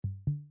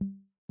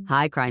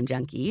Hi, Crime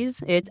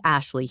Junkies. It's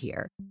Ashley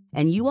here.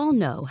 And you all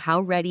know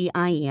how ready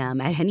I am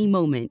at any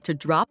moment to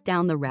drop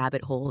down the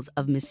rabbit holes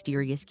of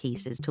mysterious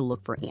cases to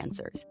look for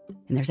answers.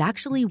 And there's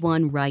actually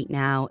one right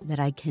now that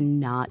I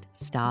cannot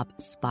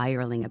stop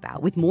spiraling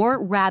about, with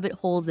more rabbit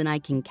holes than I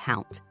can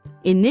count.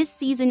 In this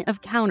season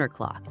of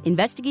Counterclock,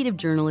 investigative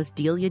journalist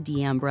Delia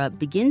D'Ambra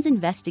begins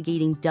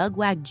investigating Doug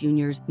Wag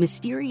Jr.'s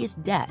mysterious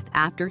death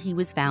after he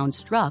was found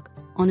struck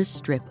on a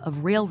strip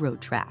of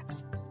railroad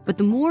tracks. But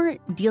the more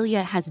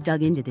Delia has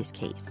dug into this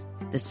case,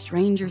 the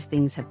stranger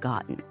things have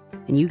gotten.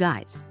 And you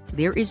guys,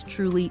 there is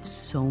truly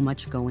so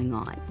much going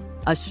on.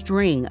 A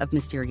string of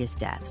mysterious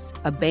deaths,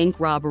 a bank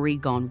robbery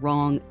gone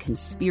wrong,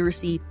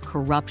 conspiracy,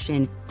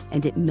 corruption,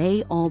 and it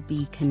may all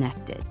be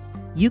connected.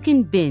 You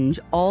can binge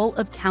all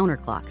of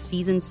Counterclock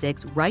Season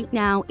 6 right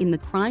now in the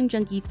Crime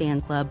Junkie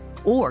fan club,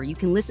 or you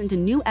can listen to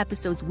new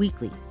episodes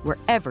weekly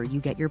wherever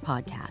you get your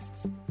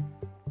podcasts.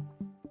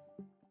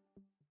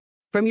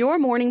 From your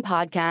morning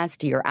podcast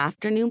to your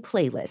afternoon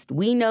playlist,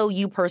 we know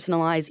you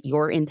personalize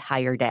your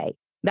entire day.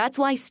 That's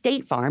why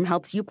State Farm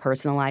helps you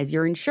personalize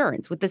your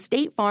insurance with the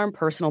State Farm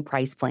Personal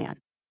Price Plan.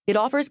 It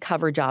offers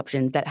coverage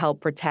options that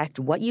help protect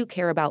what you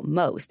care about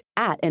most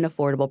at an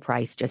affordable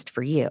price just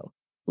for you.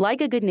 Like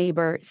a good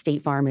neighbor,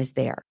 State Farm is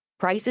there.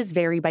 Prices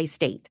vary by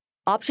state.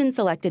 Options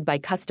selected by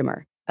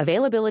customer.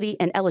 Availability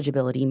and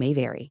eligibility may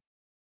vary.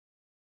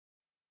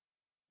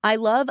 I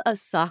love a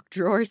sock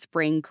drawer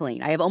spring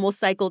clean. I have almost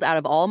cycled out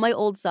of all my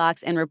old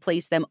socks and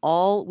replaced them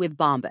all with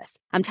Bombas.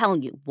 I'm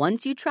telling you,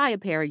 once you try a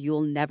pair,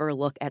 you'll never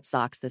look at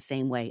socks the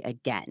same way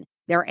again.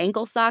 Their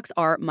ankle socks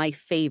are my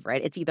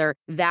favorite. It's either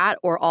that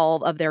or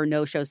all of their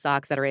no-show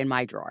socks that are in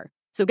my drawer.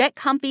 So get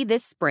comfy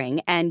this spring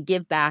and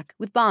give back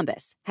with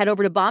Bombas. Head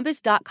over to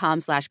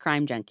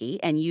bombas.com/crimejunkie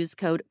and use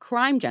code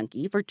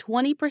CRIMEJUNKIE for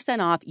 20%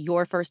 off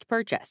your first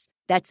purchase.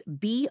 That's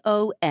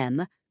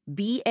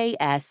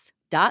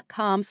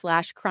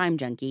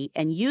BOMBAS.com/CrimeJunkie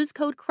and use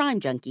code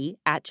CRIMEJUNKIE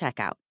at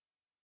checkout.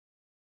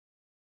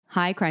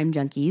 Hi, Crime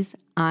Junkies.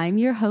 I'm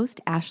your host,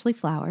 Ashley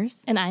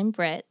Flowers. And I'm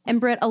Britt. And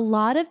Britt, a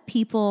lot of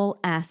people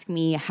ask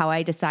me how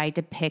I decide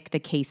to pick the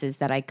cases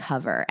that I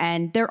cover.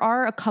 And there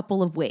are a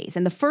couple of ways.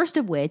 And the first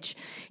of which,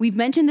 we've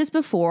mentioned this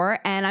before,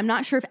 and I'm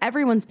not sure if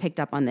everyone's picked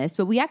up on this,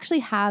 but we actually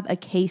have a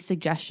case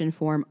suggestion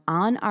form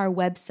on our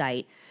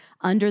website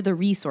under the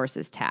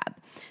resources tab.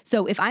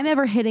 So if I'm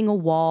ever hitting a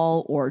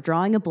wall or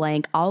drawing a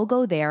blank, I'll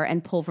go there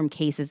and pull from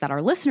cases that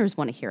our listeners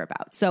want to hear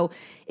about. So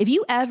if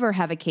you ever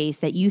have a case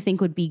that you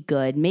think would be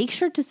good, make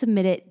sure to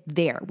submit it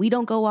there. We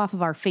don't go off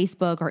of our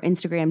Facebook or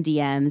Instagram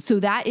DMs, so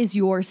that is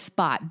your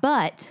spot.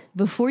 But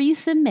before you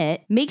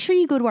submit, make sure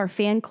you go to our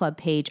fan club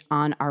page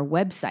on our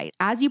website.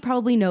 As you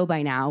probably know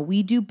by now,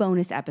 we do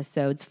bonus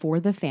episodes for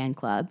the fan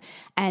club,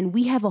 and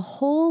we have a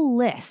whole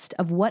list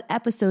of what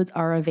episodes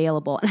are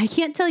available. And I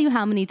can't tell you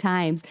how many times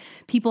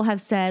people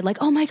have said, like,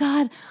 oh my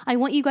God, I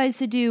want you guys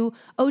to do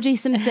O.J.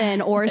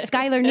 Simpson or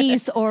Skylar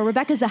Neese or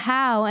Rebecca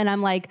Zahau. And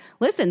I'm like,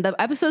 listen, the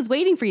episode's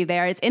waiting for you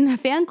there. It's in the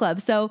fan club.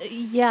 So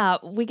yeah,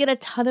 we get a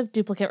ton of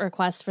duplicate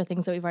requests for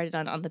things that we've already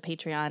done on the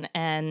Patreon.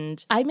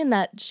 And I'm in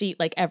that sheet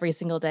like every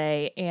single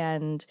day.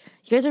 And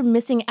you guys are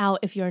missing out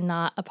if you're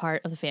not a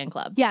part of the fan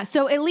club. Yeah.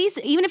 So at least,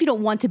 even if you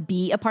don't want to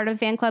be a part of the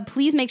fan club,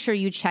 please make sure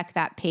you check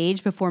that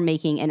page before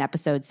making an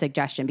episode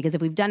suggestion. Because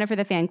if we've done it for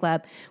the fan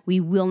club, we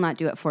will not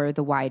do it for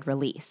the wide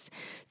release.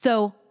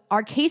 So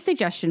our case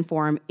suggestion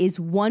form is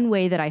one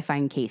way that I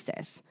find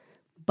cases.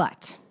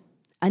 But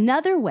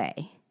another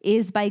way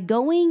is by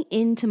going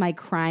into my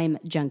Crime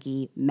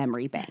Junkie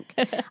memory bank.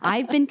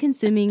 I've been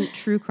consuming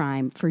true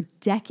crime for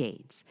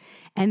decades,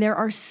 and there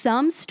are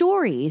some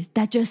stories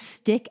that just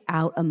stick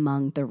out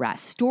among the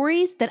rest.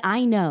 Stories that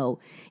I know,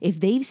 if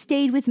they've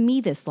stayed with me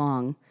this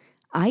long,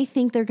 I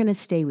think they're going to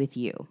stay with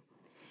you.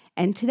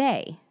 And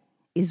today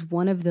is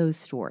one of those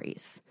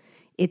stories.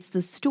 It's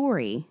the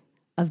story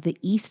of the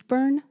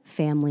Eastburn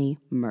family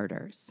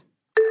murders.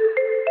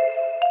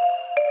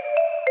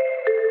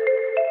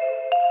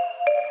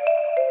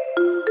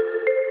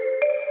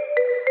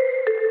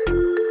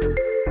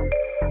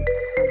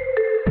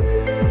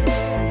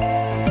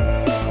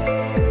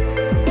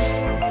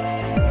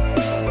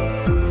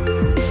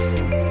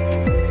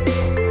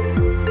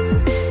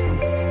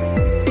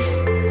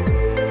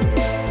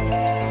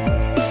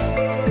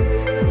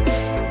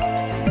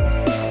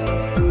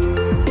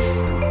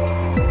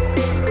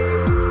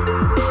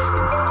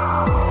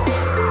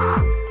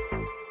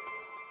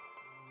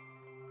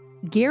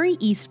 Gary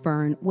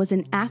Eastburn was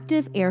an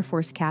active Air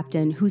Force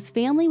captain whose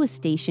family was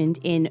stationed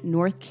in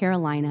North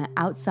Carolina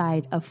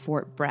outside of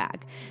Fort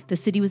Bragg. The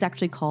city was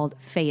actually called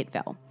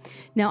Fayetteville.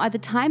 Now, at the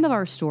time of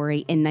our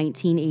story in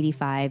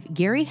 1985,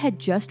 Gary had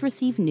just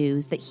received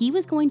news that he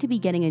was going to be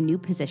getting a new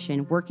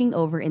position working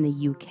over in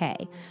the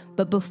UK.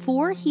 But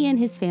before he and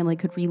his family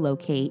could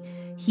relocate,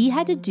 he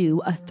had to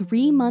do a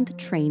 3-month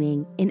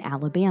training in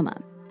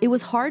Alabama. It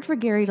was hard for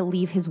Gary to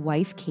leave his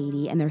wife,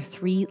 Katie, and their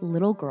 3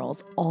 little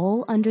girls,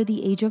 all under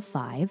the age of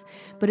 5.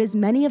 But as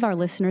many of our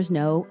listeners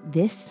know,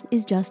 this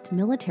is just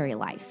military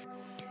life.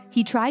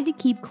 He tried to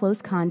keep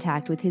close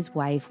contact with his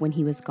wife when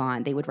he was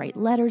gone. They would write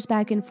letters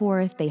back and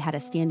forth. They had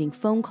a standing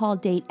phone call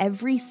date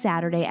every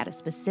Saturday at a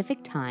specific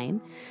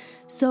time.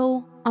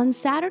 So on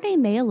Saturday,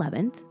 May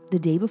 11th, the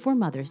day before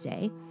Mother's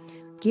Day,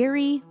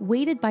 Gary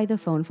waited by the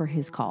phone for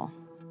his call.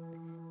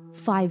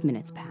 5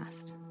 minutes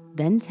passed,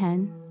 then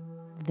 10,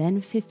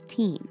 then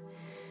 15.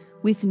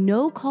 With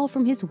no call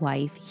from his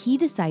wife, he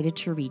decided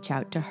to reach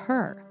out to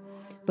her.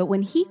 But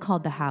when he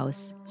called the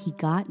house, he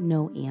got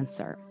no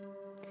answer.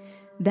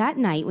 That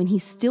night, when he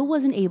still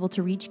wasn't able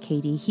to reach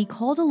Katie, he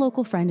called a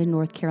local friend in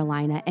North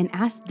Carolina and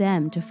asked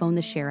them to phone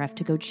the sheriff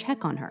to go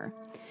check on her.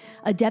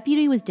 A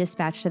deputy was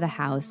dispatched to the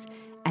house,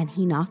 and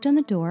he knocked on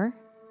the door,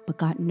 but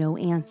got no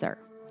answer.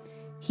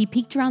 He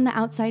peeked around the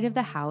outside of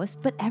the house,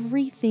 but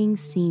everything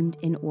seemed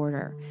in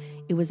order.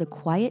 It was a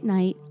quiet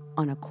night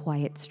on a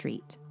quiet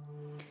street.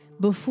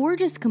 Before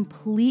just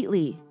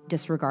completely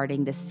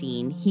disregarding the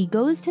scene, he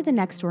goes to the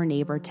next door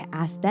neighbor to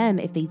ask them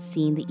if they'd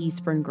seen the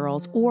Eastburn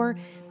girls or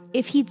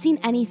if he'd seen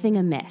anything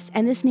amiss.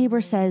 And this neighbor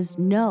says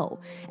no.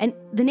 And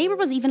the neighbor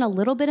was even a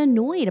little bit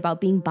annoyed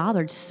about being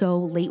bothered so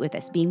late with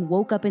this, being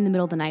woke up in the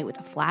middle of the night with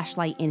a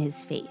flashlight in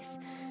his face.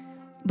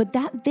 But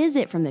that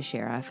visit from the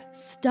sheriff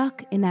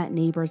stuck in that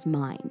neighbor's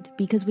mind,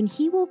 because when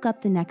he woke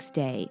up the next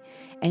day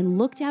and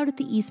looked out at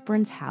the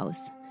Eastburns'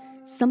 house,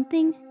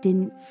 something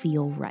didn't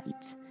feel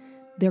right.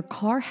 Their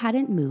car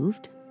hadn't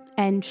moved.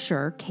 And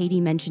sure,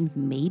 Katie mentioned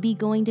maybe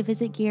going to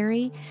visit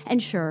Gary,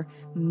 and sure,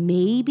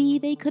 maybe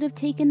they could have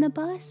taken the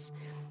bus.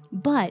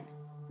 But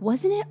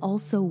wasn't it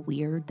also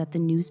weird that the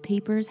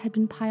newspapers had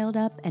been piled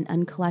up and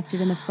uncollected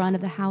in the front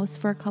of the house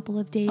for a couple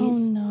of days? Oh,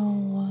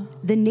 no.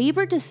 The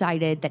neighbor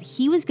decided that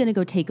he was going to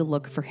go take a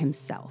look for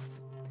himself.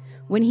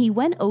 When he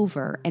went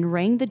over and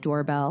rang the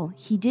doorbell,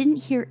 he didn't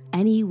hear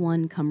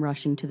anyone come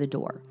rushing to the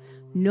door.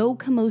 No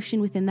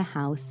commotion within the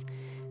house.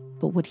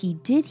 But what he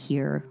did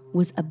hear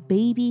was a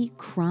baby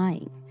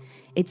crying.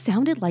 It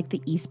sounded like the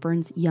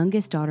Eastburns'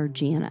 youngest daughter,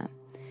 Jana.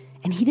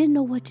 And he didn't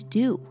know what to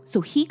do. So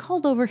he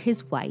called over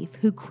his wife,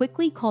 who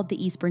quickly called the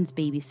Eastburns'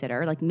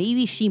 babysitter, like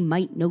maybe she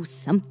might know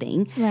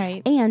something.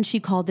 Right. And she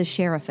called the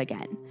sheriff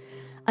again.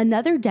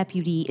 Another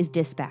deputy is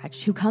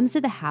dispatched who comes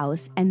to the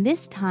house, and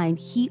this time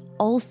he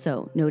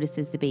also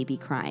notices the baby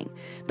crying.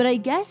 But I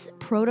guess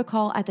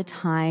protocol at the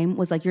time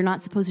was like, you're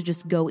not supposed to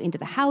just go into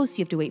the house.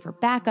 You have to wait for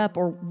backup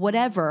or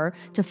whatever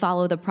to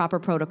follow the proper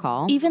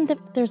protocol. Even if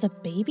there's a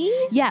baby?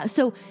 Yeah,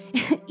 so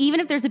even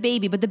if there's a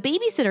baby, but the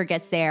babysitter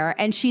gets there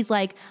and she's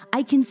like,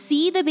 I can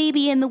see the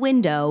baby in the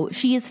window.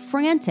 She is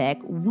frantic.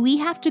 We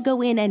have to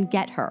go in and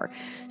get her.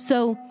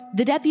 So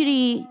the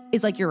deputy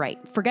is like, you're right,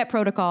 forget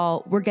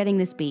protocol, we're getting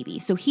this baby.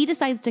 So he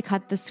decides to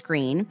cut the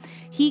screen.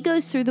 He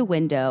goes through the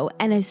window,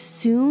 and as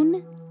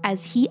soon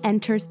as he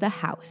enters the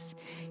house,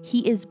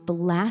 he is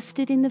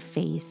blasted in the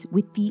face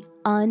with the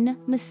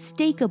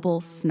unmistakable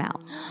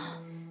smell.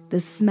 The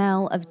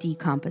smell of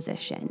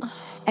decomposition.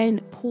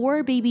 And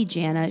poor baby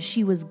Jana,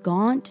 she was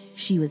gaunt,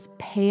 she was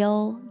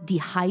pale,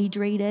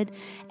 dehydrated,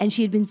 and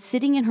she had been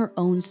sitting in her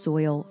own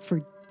soil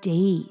for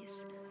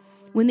days.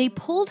 When they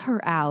pulled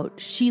her out,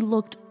 she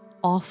looked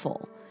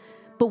awful.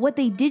 But what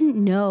they didn't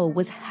know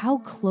was how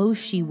close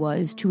she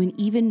was to an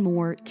even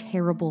more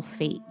terrible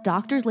fate.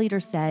 Doctors later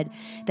said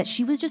that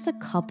she was just a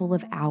couple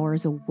of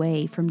hours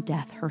away from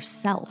death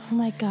herself. Oh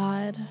my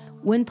God.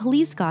 When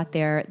police got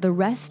there, the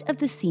rest of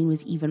the scene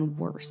was even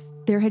worse.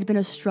 There had been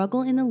a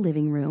struggle in the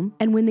living room,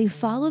 and when they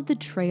followed the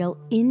trail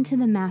into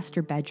the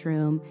master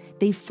bedroom,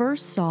 they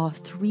first saw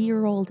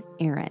 3-year-old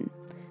Erin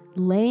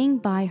laying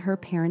by her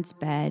parents'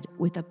 bed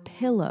with a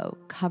pillow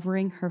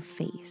covering her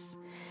face.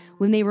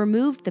 When they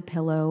removed the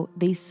pillow,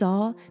 they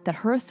saw that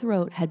her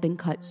throat had been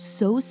cut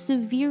so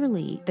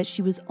severely that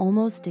she was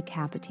almost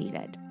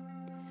decapitated.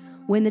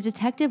 When the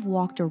detective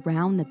walked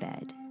around the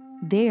bed,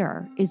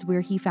 there is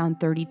where he found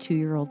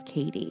 32-year-old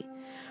Katie.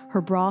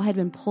 Her bra had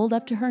been pulled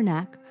up to her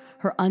neck,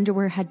 her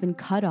underwear had been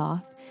cut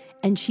off,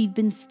 and she'd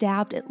been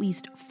stabbed at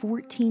least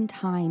 14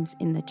 times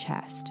in the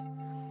chest.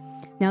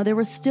 Now, there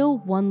was still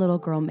one little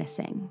girl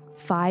missing,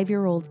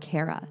 5-year-old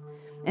Kara.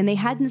 And they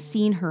hadn't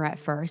seen her at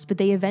first, but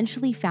they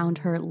eventually found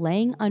her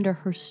laying under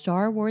her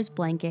Star Wars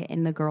blanket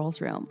in the girls'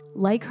 room.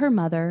 Like her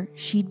mother,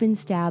 she'd been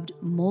stabbed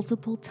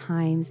multiple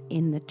times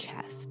in the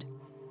chest.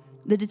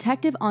 The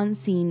detective on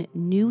scene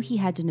knew he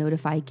had to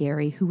notify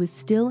Gary, who was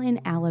still in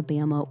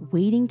Alabama,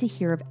 waiting to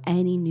hear of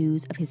any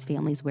news of his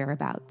family's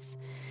whereabouts.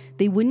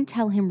 They wouldn't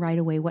tell him right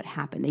away what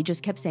happened. They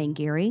just kept saying,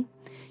 Gary,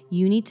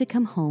 you need to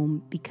come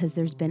home because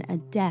there's been a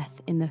death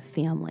in the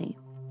family.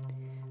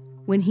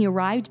 When he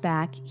arrived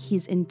back,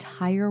 his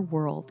entire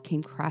world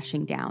came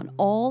crashing down.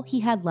 All he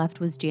had left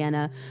was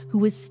Jana, who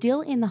was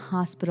still in the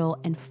hospital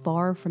and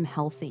far from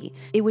healthy.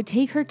 It would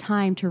take her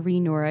time to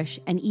re-nourish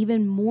and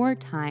even more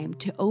time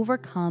to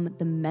overcome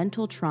the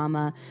mental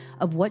trauma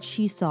of what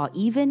she saw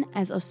even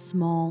as a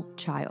small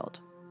child.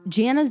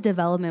 Jana's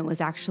development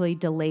was actually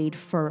delayed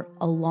for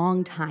a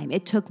long time.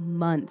 It took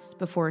months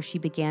before she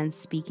began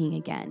speaking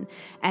again.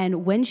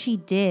 And when she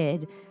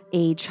did,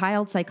 a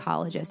child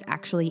psychologist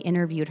actually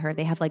interviewed her.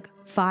 They have like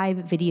 5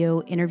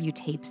 video interview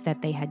tapes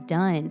that they had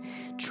done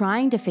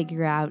trying to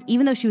figure out,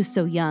 even though she was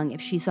so young,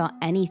 if she saw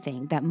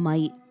anything that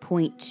might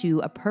point to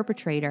a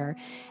perpetrator.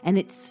 And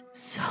it's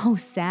so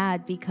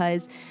sad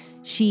because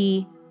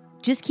she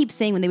just keeps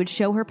saying when they would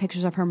show her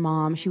pictures of her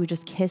mom, she would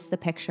just kiss the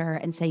picture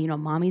and say,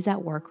 mommy's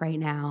at work right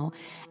now.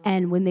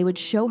 And when they would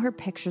show her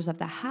pictures of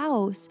the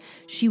house,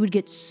 she would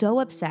get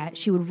so upset.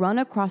 She would run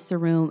across the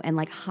room and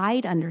like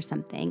hide under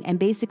something and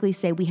basically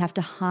say, we have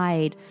to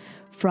hide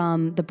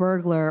from the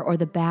burglar or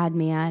the bad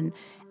man.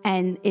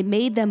 And it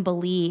made them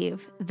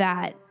believe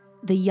that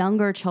the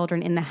younger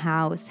children in the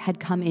house had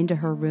come into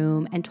her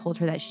room and told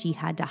her that she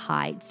had to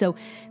hide. So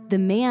the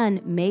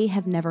man may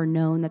have never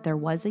known that there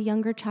was a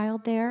younger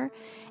child there.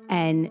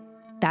 And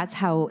that's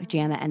how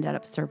Jana ended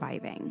up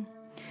surviving.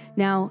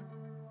 Now,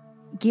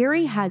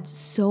 Gary had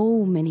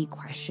so many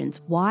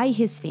questions. Why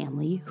his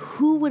family?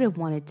 Who would have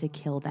wanted to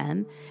kill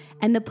them?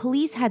 And the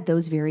police had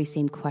those very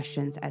same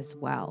questions as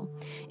well.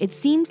 It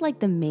seemed like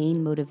the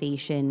main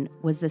motivation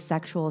was the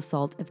sexual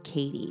assault of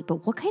Katie,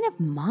 but what kind of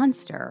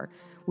monster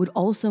would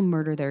also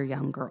murder their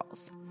young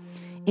girls?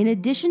 In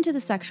addition to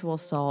the sexual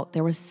assault,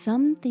 there were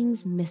some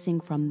things missing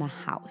from the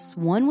house.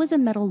 One was a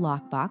metal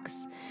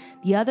lockbox.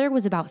 The other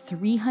was about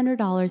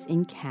 $300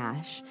 in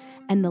cash.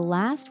 And the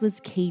last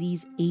was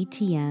Katie's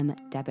ATM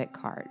debit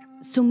card.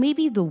 So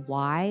maybe the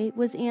why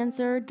was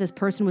answered. This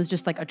person was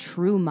just like a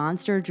true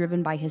monster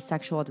driven by his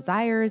sexual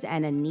desires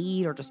and a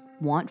need or just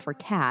want for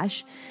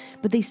cash.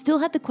 But they still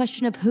had the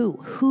question of who.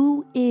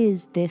 Who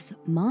is this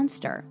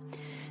monster?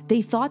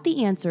 They thought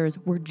the answers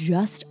were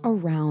just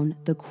around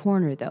the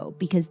corner, though,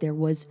 because there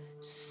was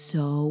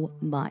so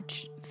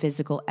much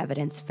physical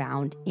evidence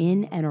found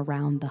in and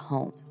around the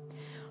home.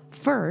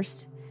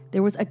 First,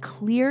 there was a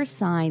clear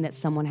sign that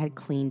someone had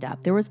cleaned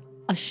up. There was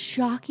a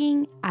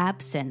shocking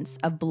absence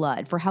of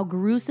blood for how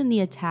gruesome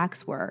the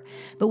attacks were.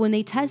 But when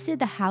they tested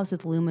the house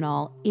with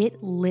luminol,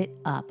 it lit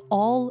up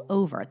all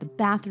over the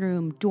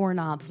bathroom,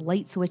 doorknobs,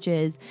 light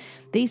switches.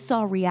 They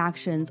saw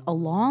reactions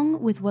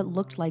along with what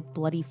looked like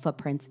bloody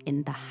footprints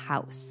in the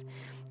house.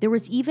 There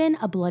was even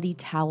a bloody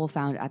towel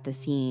found at the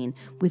scene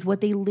with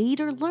what they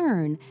later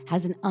learned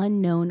has an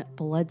unknown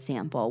blood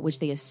sample, which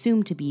they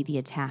assumed to be the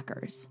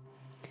attackers.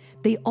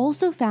 They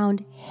also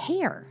found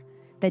hair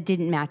that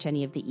didn't match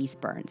any of the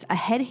Eastburns. A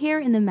head hair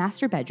in the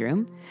master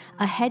bedroom,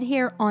 a head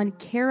hair on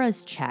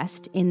Kara's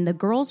chest in the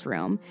girls'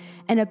 room,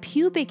 and a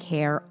pubic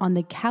hair on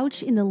the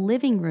couch in the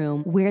living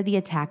room where the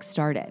attack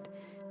started.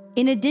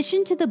 In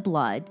addition to the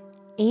blood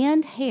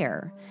and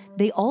hair,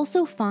 they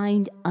also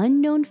find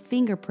unknown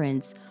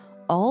fingerprints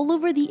all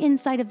over the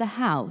inside of the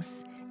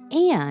house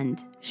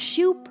and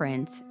shoe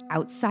prints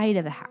outside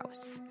of the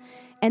house.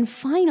 And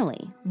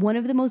finally, one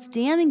of the most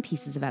damning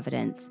pieces of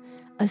evidence,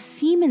 a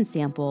semen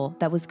sample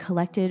that was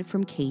collected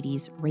from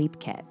Katie's rape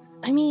kit.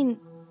 I mean,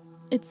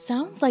 it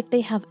sounds like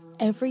they have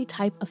every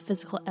type of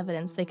physical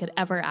evidence they could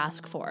ever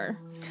ask for.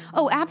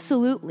 Oh,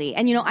 absolutely.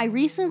 And, I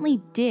recently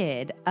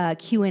did a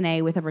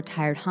Q&A with a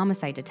retired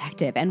homicide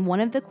detective, and one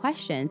of the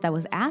questions that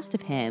was asked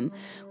of him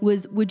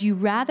was, would you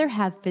rather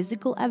have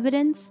physical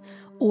evidence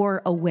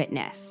or a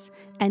witness?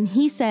 And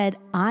he said,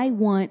 I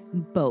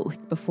want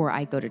both before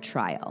I go to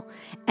trial.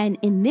 And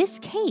in this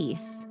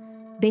case,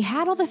 they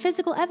had all the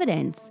physical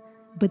evidence,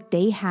 but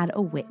they had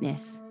a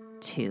witness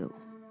too.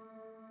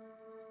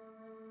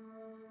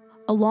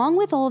 Along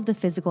with all of the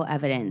physical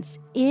evidence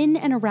in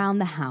and around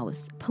the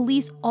house,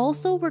 police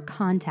also were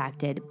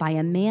contacted by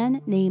a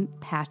man named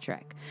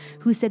Patrick,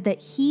 who said that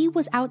he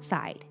was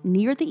outside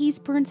near the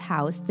Eastburns'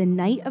 house the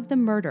night of the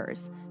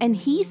murders, and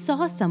he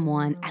saw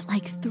someone at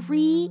like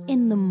 3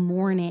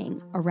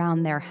 a.m.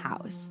 around their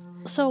house.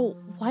 So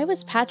why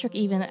was Patrick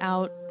even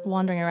out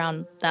wandering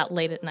around that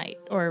late at night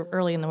or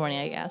early in the morning,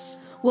 I guess?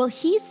 Well,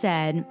 he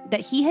said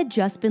that he had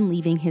just been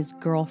leaving his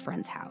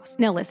girlfriend's house.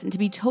 Now, listen, to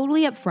be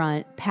totally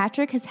upfront,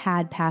 Patrick has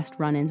had past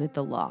run-ins with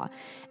the law,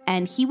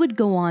 and he would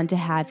go on to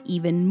have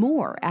even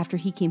more after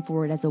he came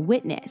forward as a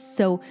witness.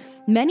 So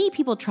many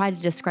people try to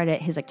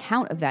discredit his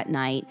account of that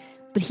night,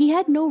 but he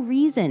had no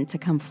reason to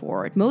come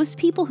forward. Most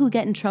people who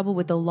get in trouble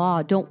with the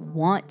law don't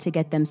want to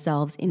get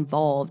themselves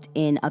involved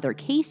in other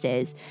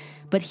cases,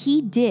 but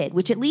he did,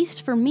 which at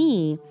least for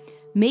me,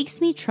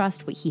 makes me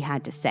trust what he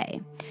had to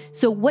say.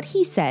 So what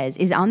he says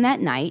is on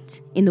that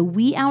night, in the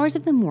wee hours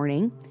of the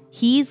morning,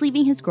 he's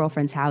leaving his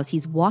girlfriend's house,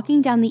 he's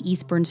walking down the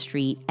Eastburn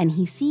Street, and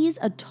he sees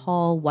a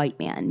tall white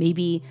man,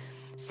 maybe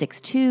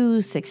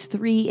 6'2",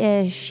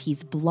 6'3"-ish.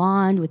 He's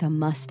blonde with a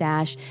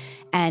mustache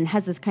and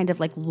has this kind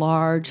of like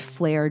large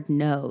flared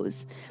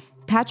nose.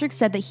 Patrick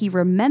said that he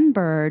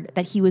remembered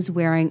that he was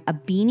wearing a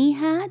beanie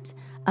hat,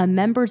 a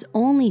members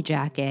only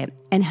jacket,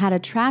 and had a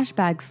trash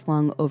bag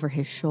slung over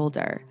his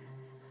shoulder.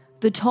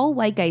 The tall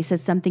white guy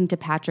says something to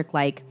Patrick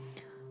like,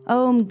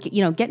 oh, I'm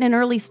getting an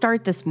early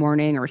start this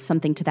morning or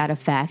something to that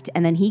effect.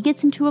 And then he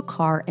gets into a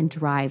car and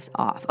drives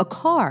off. A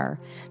car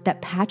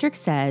that Patrick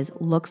says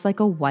looks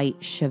like a white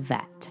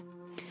Chevette.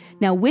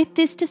 Now, with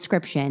this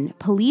description,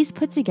 police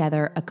put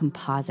together a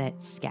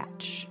composite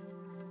sketch.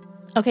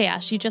 Okay, yeah,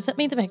 she just sent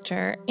me the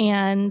picture,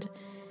 and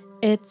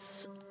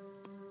it's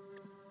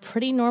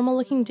pretty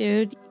normal-looking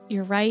dude.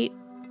 You're right.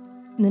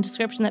 In the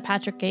description that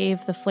Patrick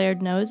gave, the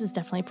flared nose is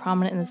definitely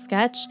prominent in the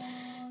sketch.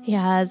 He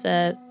has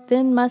a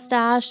thin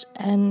mustache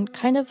and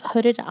kind of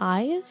hooded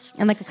eyes.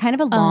 And like a kind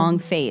of a long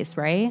face,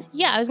 right?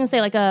 Yeah, I was going to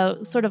say like a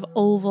sort of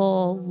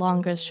oval,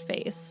 longish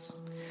face.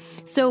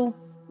 So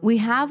we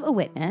have a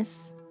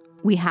witness,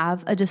 we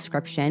have a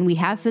description, we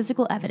have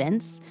physical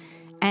evidence,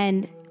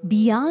 and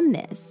beyond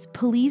this,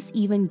 police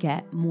even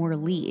get more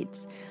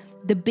leads.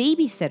 The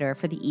babysitter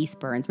for the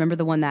Eastburns, remember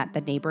the one that the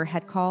neighbor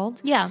had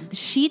called? Yeah.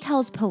 She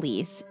tells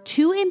police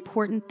two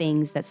important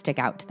things that stick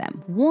out to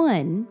them.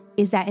 One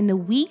is that in the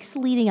weeks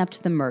leading up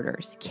to the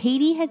murders,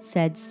 Katie had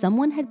said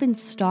someone had been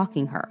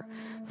stalking her,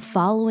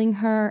 following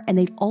her, and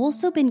they'd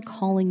also been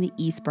calling the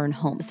Eastburn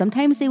home.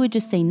 Sometimes they would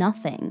just say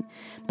nothing,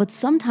 but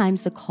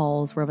sometimes the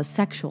calls were of a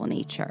sexual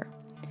nature.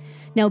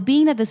 Now,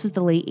 being that this was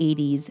the late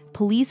 80s,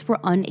 police were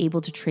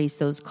unable to trace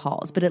those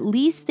calls, but at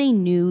least they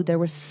knew there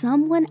was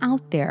someone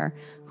out there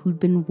who'd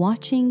been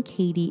watching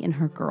Katie and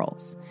her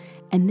girls,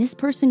 and this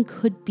person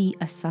could be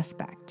a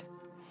suspect.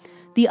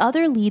 The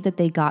other lead that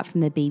they got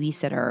from the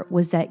babysitter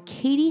was that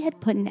Katie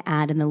had put an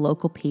ad in the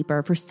local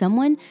paper for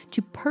someone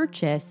to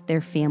purchase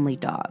their family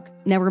dog.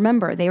 Now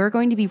remember, they were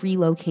going to be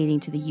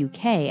relocating to the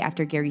UK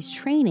after Gary's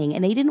training,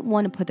 and they didn't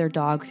want to put their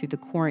dog through the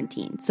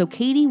quarantine. So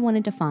Katie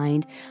wanted to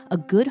find a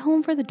good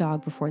home for the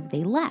dog before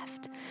they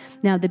left.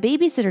 Now, the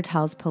babysitter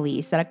tells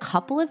police that a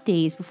couple of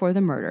days before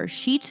the murder,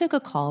 she took a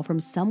call from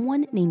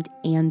someone named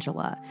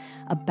Angela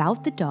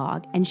about the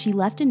dog, and she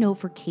left a note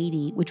for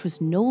Katie, which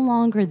was no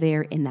longer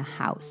there in the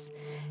house.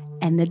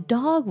 And the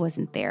dog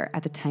wasn't there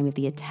at the time of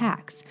the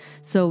attacks.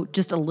 So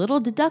just a little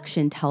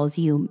deduction tells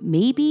you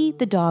maybe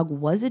the dog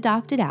was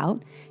adopted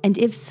out, and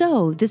if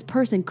so, this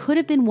person could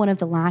have been one of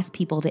the last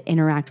people to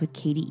interact with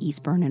Katie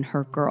Eastburn and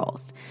her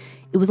girls.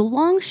 It was a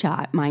long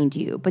shot, mind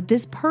you, but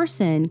this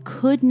person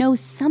could know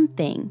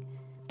something,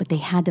 but they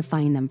had to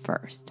find them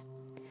first.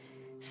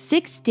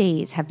 6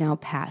 days have now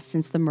passed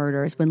since the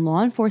murders when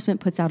law enforcement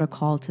puts out a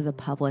call to the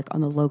public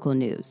on the local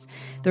news.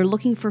 They're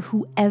looking for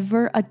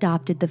whoever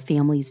adopted the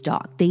family's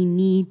dog. They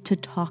need to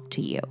talk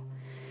to you.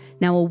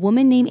 Now, a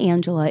woman named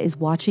Angela is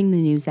watching the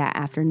news that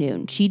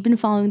afternoon. She'd been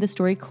following the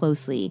story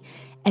closely,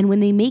 and when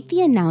they make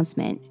the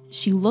announcement,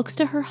 she looks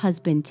to her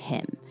husband,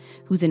 Tim,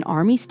 who's an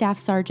Army staff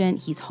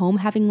sergeant. He's home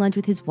having lunch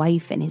with his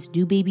wife and his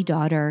new baby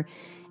daughter,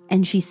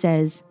 and she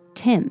says,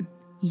 "Tim,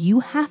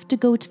 you have to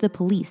go to the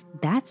police.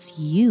 That's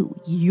you.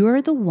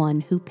 You're the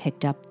one who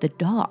picked up the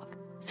dog."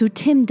 So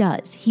Tim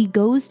does. He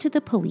goes to the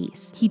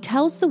police. He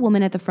tells the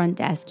woman at the front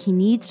desk he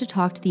needs to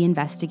talk to the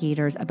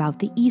investigators about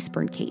the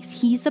Eastburn case.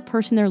 He's the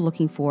person they're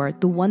looking for,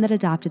 the one that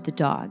adopted the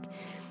dog.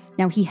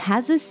 Now he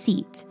has a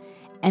seat,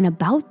 and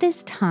about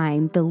this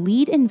time, the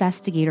lead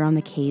investigator on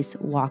the case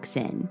walks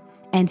in,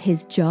 and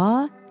his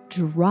jaw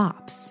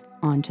drops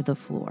onto the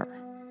floor.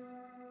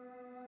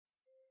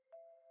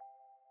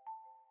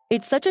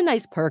 It's such a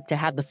nice perk to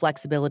have the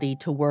flexibility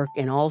to work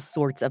in all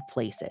sorts of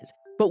places.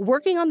 But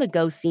working on the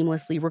go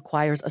seamlessly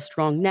requires a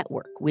strong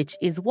network, which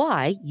is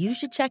why you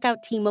should check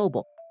out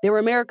T-Mobile. They're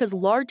America's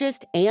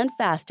largest and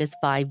fastest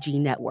 5G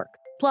network.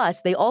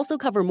 Plus, they also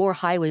cover more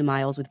highway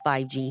miles with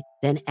 5G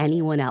than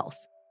anyone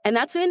else. And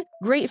that's been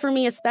great for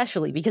me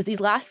especially because these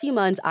last few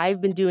months,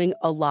 I've been doing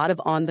a lot of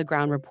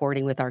on-the-ground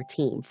reporting with our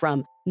team,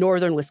 from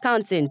northern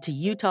Wisconsin to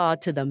Utah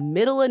to the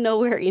middle of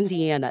nowhere,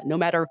 Indiana. No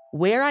matter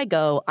where I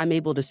go, I'm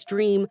able to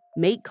stream,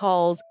 make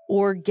calls,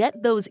 or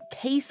get those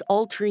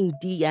case-altering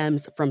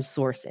DMs from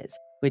sources,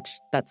 which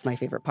that's my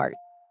favorite part.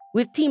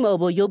 With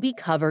T-Mobile, you'll be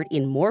covered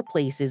in more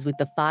places with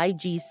the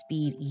 5G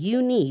speed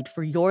you need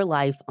for your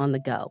life on the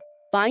go.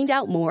 Find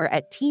out more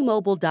at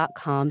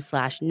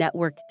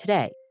T-Mobile.com/network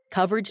today.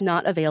 Coverage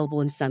not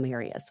available in some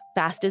areas.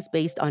 Fastest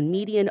based on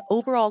median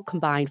overall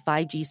combined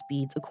 5G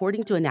speeds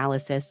according to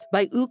analysis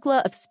by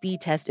Ookla of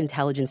Speed Test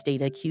Intelligence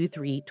Data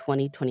Q3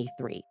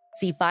 2023.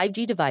 See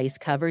 5G device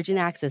coverage and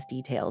access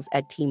details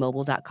at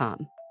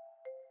T-Mobile.com.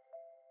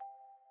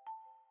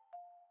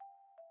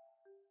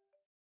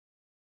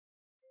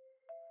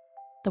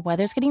 The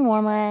weather's getting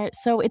warmer,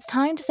 so it's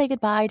time to say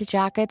goodbye to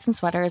jackets and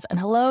sweaters and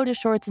hello to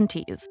shorts and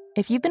tees.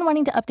 If you've been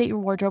wanting to update your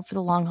wardrobe for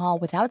the long haul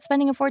without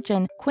spending a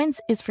fortune,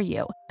 Quince is for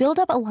you. Build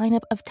up a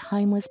lineup of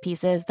timeless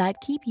pieces that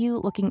keep you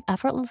looking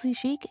effortlessly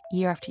chic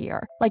year after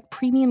year. Like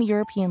premium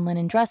European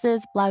linen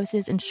dresses,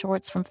 blouses, and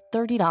shorts from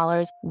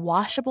 $30,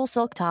 washable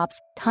silk tops,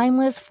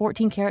 timeless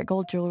 14-karat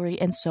gold jewelry,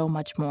 and so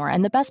much more.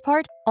 And the best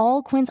part?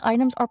 All Quince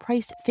items are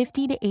priced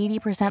 50 to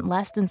 80%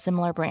 less than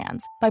similar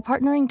brands. By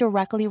partnering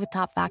directly with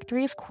top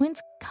factories, Quince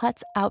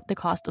cuts out the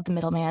cost of the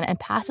middleman and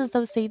passes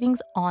those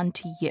savings on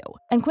to you.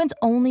 And Quince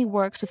only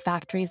works with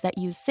factories that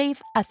use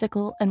safe,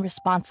 ethical, and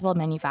responsible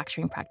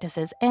manufacturing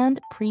practices and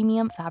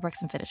premium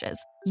fabrics and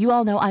finishes. You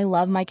all know I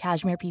love my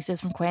cashmere pieces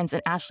from Quince,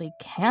 and Ashley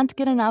can't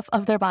get enough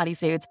of their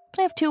bodysuits. But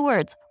I have two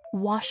words: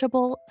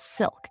 washable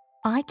silk.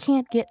 I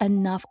can't get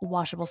enough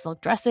washable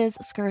silk dresses,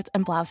 skirts,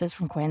 and blouses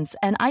from Quince,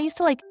 and I used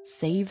to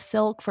save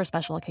silk for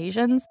special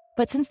occasions.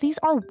 But since these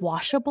are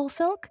washable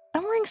silk,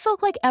 I'm wearing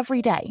silk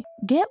every day.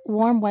 Get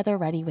warm weather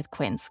ready with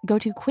Quince. Go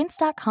to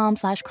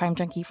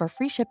quince.com/crimejunkie for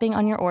free shipping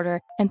on your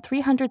order and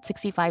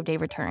 365-day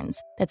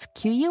returns. That's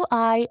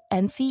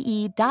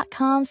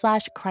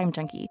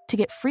QUINCE.com/crimejunkie to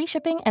get free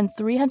shipping and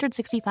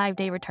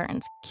 365-day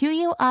returns.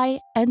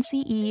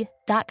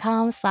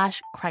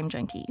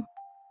 QUINCE.com/crimejunkie.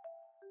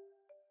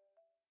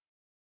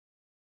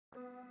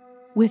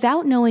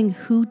 Without knowing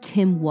who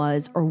Tim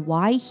was or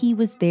why he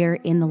was there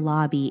in the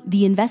lobby,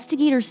 the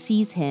investigator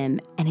sees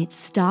him and it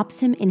stops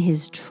him in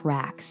his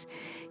tracks.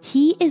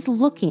 He is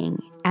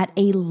looking at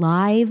a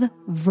live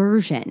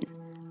version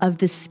of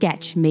the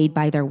sketch made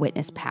by their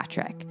witness,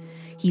 Patrick.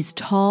 He's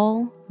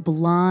tall,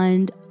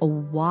 blonde, a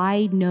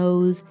wide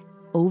nose,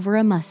 over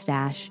a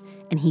mustache,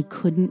 and he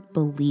couldn't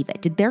believe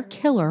it. Did their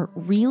killer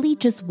really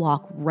just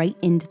walk right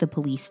into the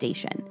police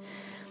station?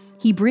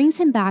 He brings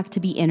him back to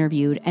be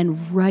interviewed,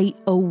 and right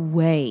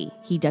away,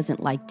 he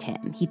doesn't like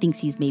Tim. He thinks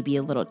he's maybe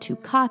a little too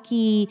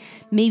cocky,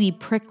 maybe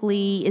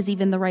prickly is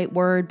even the right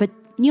word, but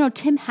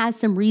Tim has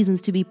some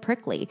reasons to be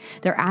prickly.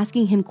 They're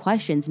asking him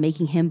questions,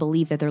 making him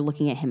believe that they're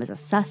looking at him as a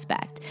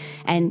suspect.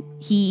 And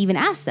he even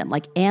asks them,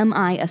 am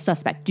I a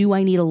suspect? Do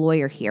I need a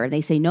lawyer here? And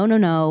they say,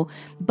 no,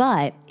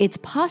 but it's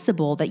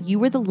possible that you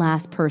were the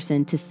last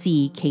person to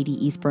see Katie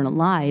Eastburn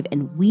alive,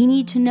 and we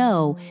need to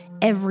know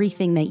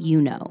everything that you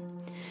know.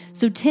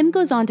 So Tim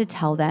goes on to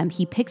tell them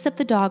he picks up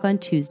the dog on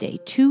Tuesday,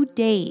 2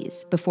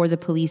 days before the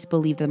police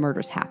believe the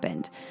murders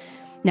happened.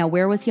 Now,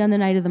 where was he on the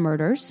night of the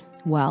murders?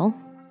 Well,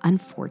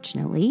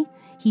 unfortunately,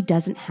 he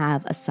doesn't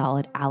have a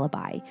solid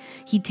alibi.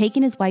 He'd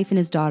taken his wife and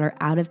his daughter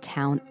out of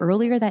town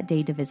earlier that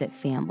day to visit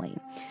family.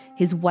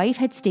 His wife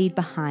had stayed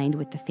behind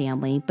with the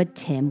family, but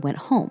Tim went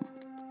home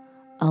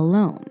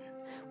alone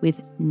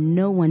with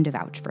no one to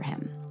vouch for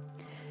him.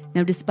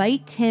 Now,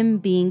 despite Tim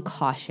being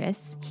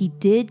cautious, he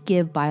did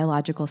give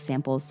biological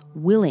samples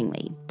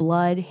willingly: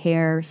 blood,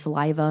 hair,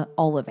 saliva,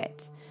 all of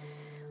it.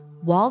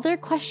 While they're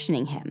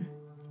questioning him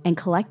and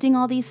collecting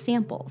all these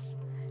samples,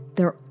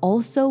 they're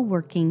also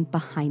working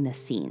behind the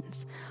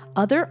scenes.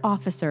 Other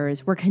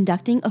officers were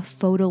conducting a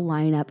photo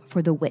lineup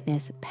for the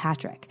witness,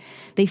 Patrick.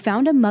 They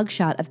found a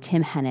mugshot of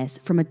Tim Hennis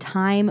from a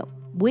time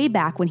way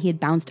back when he had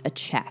bounced a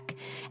check,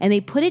 and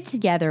they put it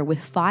together with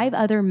 5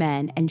 other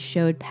men and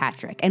showed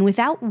Patrick. And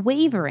without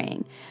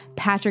wavering,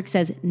 Patrick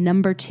says,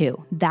 "Number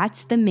 2,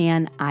 that's the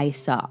man I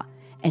saw."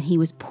 And he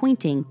was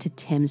pointing to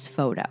Tim's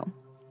photo.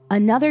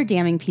 Another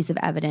damning piece of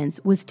evidence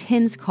was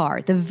Tim's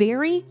car, the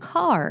very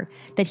car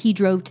that he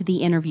drove to the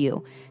interview,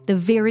 the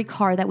very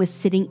car that was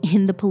sitting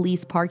in the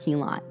police parking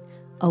lot,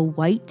 a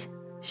white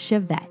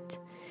Chevette,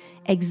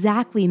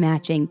 exactly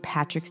matching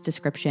Patrick's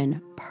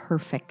description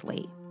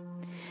perfectly.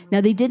 Now,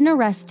 they didn't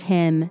arrest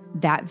him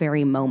that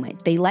very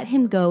moment. They let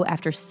him go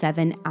after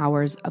 7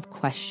 hours of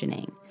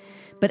questioning.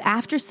 But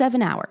after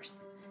 7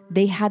 hours,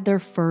 they had their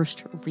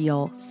first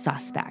real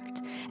suspect.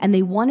 And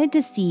they wanted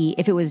to see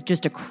if it was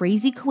just a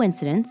crazy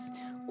coincidence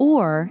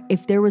or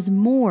if there was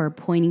more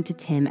pointing to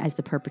Tim as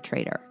the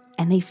perpetrator.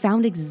 And they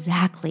found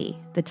exactly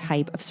the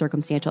type of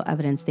circumstantial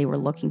evidence they were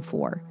looking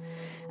for.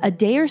 A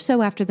day or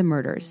so after the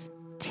murders,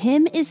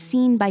 Tim is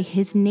seen by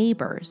his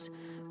neighbors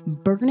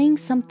burning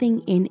something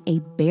in a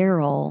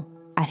barrel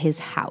at his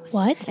house.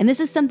 What? And this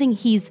is something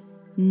he's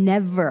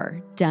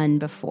never done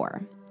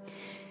before.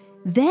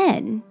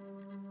 Then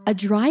a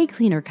dry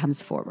cleaner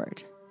comes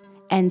forward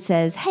and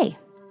says, "Hey,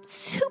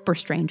 super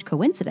strange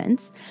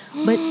coincidence,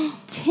 but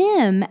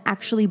Tim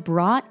actually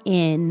brought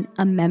in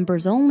a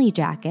members only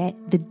jacket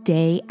the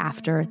day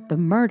after the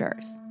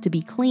murders to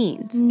be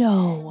cleaned."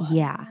 No.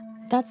 Yeah.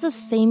 That's the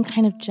same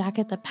kind of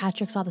jacket that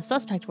Patrick saw the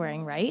suspect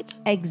wearing, right?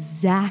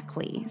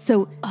 Exactly.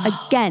 So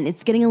again,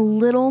 it's getting a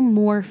little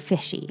more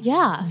fishy.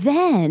 Yeah.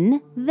 Then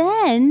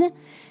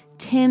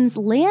Tim's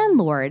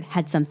landlord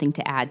had something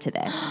to add to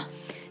this.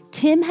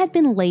 Tim had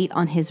been late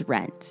on his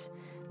rent.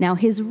 Now,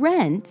 his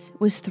rent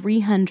was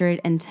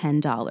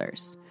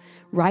 $310.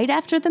 Right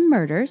after the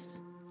murders,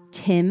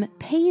 Tim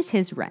pays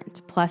his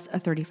rent plus a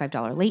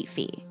 $35 late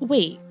fee.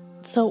 Wait,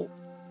 so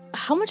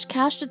how much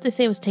cash did they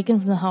say was taken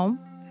from the home?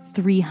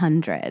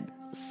 $300.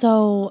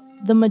 So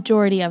the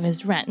majority of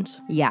his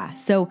rent. Yeah,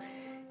 so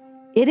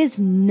it is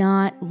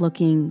not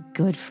looking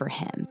good for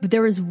him. But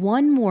there is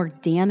one more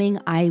damning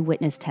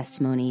eyewitness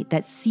testimony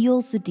that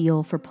seals the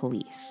deal for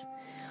police.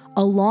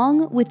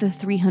 Along with the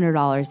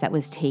 $300 that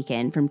was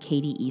taken from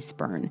Katie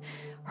Eastburn,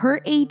 her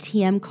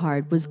ATM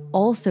card was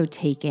also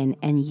taken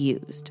and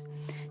used.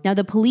 Now,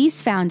 the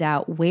police found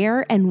out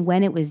where and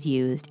when it was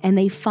used, and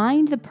they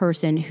find the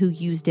person who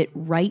used it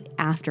right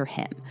after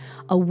him,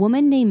 a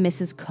woman named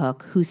Mrs.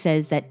 Cook, who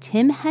says that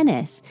Tim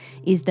Hennis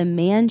is the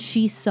man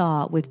she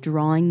saw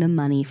withdrawing the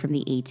money from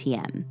the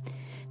ATM.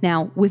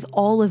 Now, with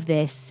all of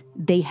this,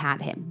 they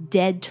had him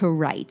dead to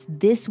rights.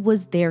 This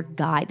was their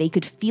guy. They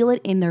could feel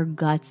it in their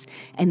guts,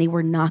 and they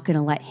were not going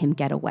to let him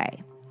get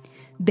away.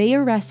 They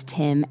arrest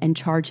him and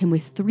charge him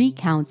with 3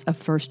 counts of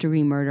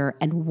first-degree murder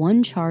and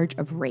 1 charge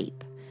of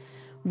rape.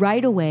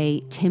 Right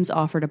away, Tim's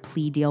offered a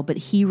plea deal, but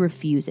he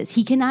refuses.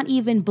 He cannot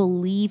even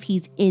believe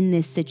he's in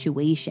this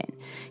situation.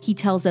 He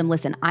tells them,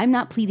 listen, I'm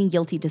not pleading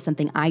guilty to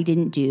something I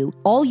didn't do.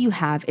 All you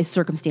have is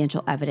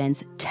circumstantial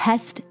evidence.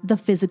 Test the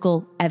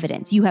physical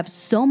evidence. You have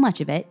so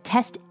much of it.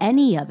 Test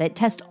any of it.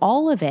 Test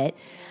all of it.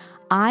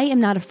 I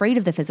am not afraid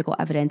of the physical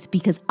evidence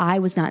because I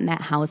was not in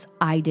that house.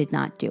 I did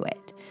not do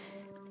it.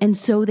 And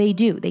so they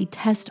do. They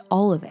test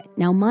all of it.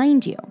 Now,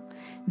 mind you,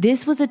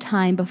 this was a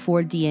time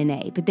before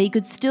DNA, but they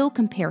could still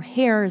compare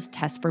hairs,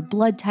 test for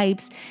blood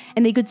types,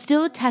 and they could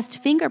still test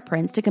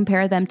fingerprints to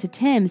compare them to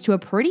Tim's to a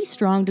pretty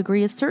strong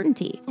degree of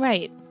certainty.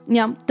 Right.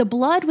 Now, the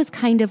blood was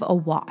kind of a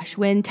wash.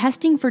 When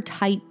testing for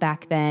type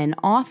back then,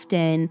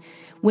 often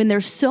when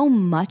there's so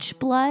much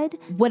blood,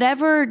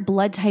 whatever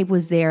blood type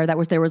was there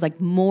was like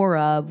more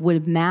of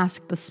would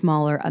mask the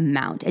smaller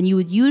amount. And you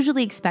would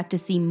usually expect to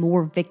see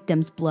more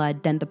victims'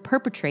 blood than the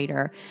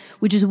perpetrator,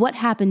 which is what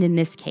happened in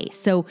this case.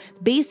 So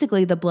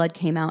basically, the blood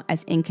came out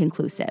as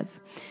inconclusive.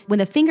 When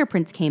the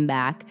fingerprints came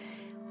back,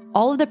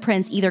 all of the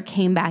prints either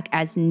came back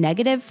as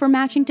negative for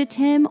matching to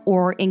Tim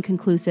or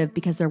inconclusive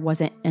because there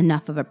wasn't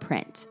enough of a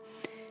print.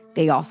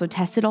 They also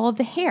tested all of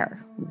the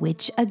hair,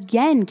 which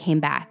again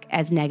came back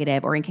as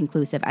negative or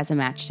inconclusive as a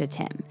match to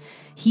Tim.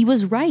 He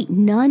was right.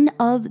 None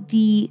of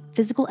the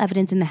physical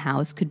evidence in the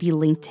house could be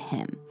linked to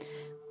him.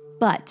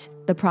 But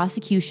the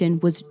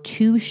prosecution was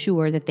too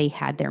sure that they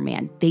had their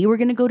man. They were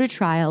going to go to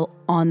trial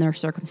on their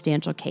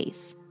circumstantial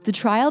case. The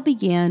trial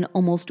began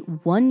almost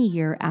 1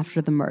 year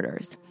after the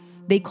murders.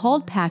 They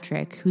called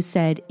Patrick, who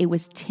said it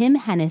was Tim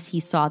Hennis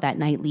he saw that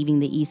night leaving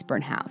the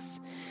Eastburn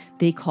house.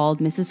 They called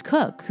Mrs.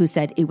 Cook, who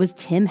said it was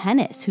Tim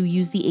Hennis who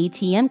used the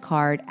ATM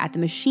card at the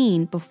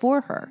machine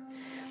before her.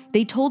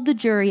 They told the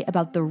jury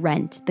about the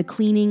rent, the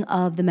cleaning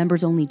of the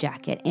members-only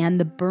jacket, and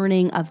the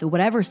burning of the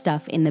whatever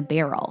stuff in the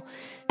barrel.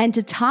 And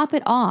to top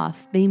it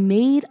off, they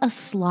made a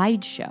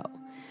slideshow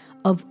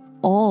of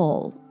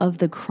all of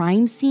the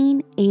crime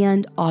scene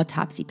and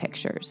autopsy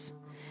pictures.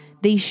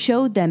 They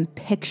showed them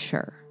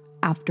picture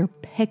after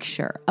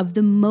picture of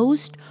the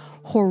most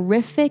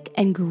horrific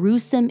and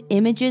gruesome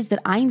images that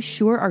I'm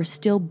sure are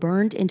still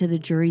burned into the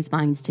jury's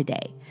minds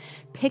today.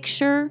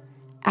 Picture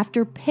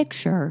after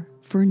picture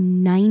for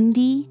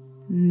 90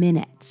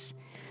 minutes.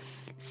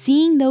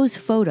 Seeing those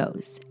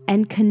photos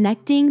and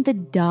connecting the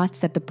dots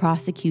that the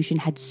prosecution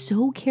had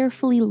so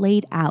carefully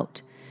laid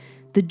out,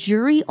 the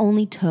jury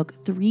only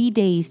took 3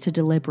 days to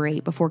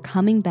deliberate before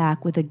coming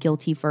back with a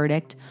guilty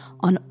verdict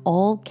on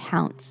all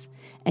counts,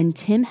 and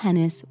Tim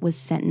Hennis was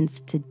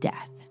sentenced to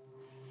death.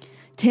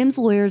 Tim's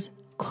lawyers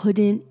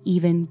couldn't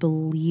even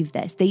believe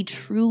this. They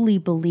truly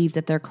believed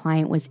that their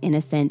client was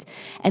innocent,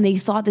 and they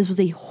thought this was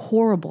a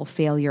horrible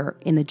failure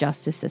in the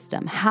justice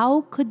system.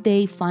 How could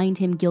they find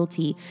him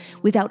guilty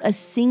without a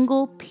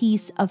single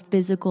piece of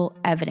physical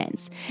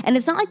evidence? And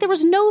it's not like there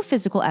was no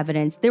physical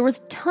evidence. There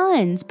was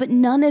tons, but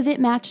none of it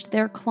matched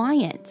their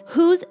client.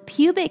 Whose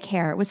pubic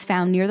hair was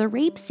found near the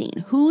rape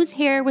scene? Whose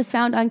hair was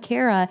found on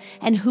Kara?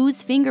 And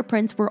whose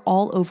fingerprints were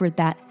all over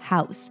that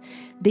house?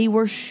 They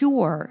were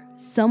sure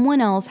someone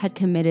else had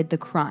committed the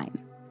crime.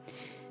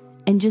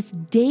 And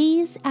just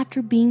days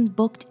after being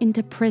booked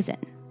into prison,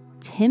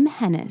 Tim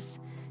Hennis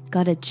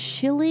got a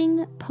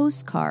chilling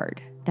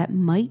postcard that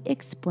might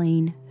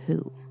explain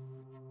who.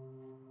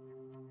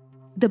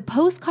 The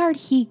postcard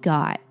he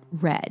got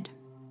read,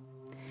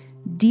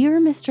 "Dear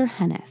Mr.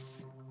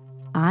 Hennis,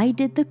 I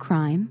did the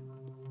crime.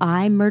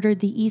 I murdered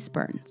the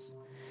Eastburns.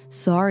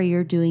 Sorry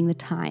you're doing the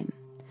time.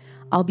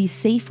 I'll be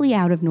safely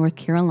out of North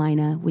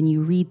Carolina when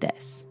you read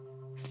this.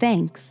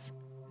 Thanks,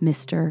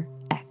 Mr.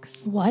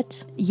 X."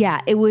 What? Yeah,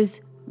 it was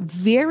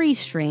very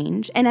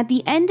strange. And at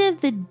the end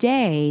of the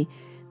day,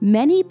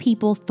 many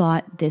people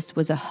thought this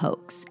was a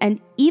hoax.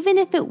 And even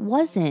if it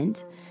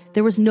wasn't,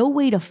 there was no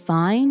way to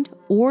find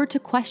or to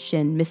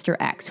question Mr.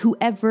 X,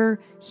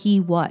 whoever he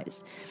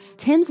was.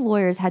 Tim's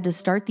lawyers had to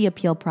start the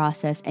appeal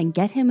process and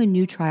get him a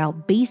new trial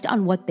based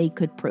on what they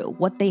could prove,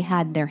 what they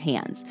had in their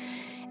hands.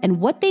 And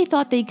what they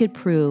thought they could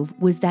prove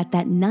was that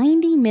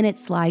 90-minute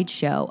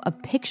slideshow of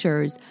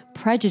pictures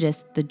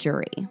prejudiced the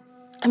jury.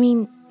 I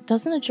mean,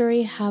 doesn't a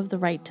jury have the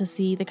right to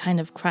see the kind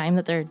of crime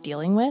that they're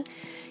dealing with?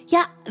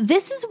 Yeah,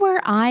 this is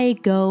where I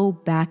go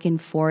back and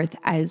forth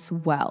as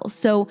well.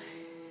 So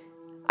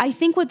I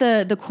think what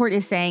the court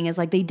is saying is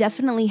like they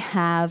definitely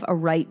have a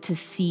right to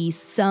see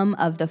some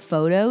of the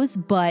photos,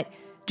 but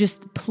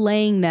just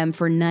playing them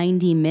for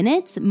 90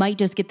 minutes might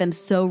just get them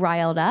so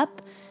riled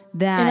up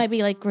that it might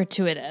be like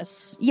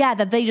gratuitous. Yeah,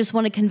 that they just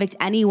want to convict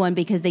anyone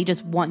because they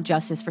just want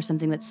justice for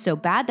something that's so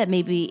bad that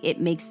maybe it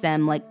makes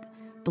them like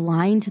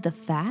blind to the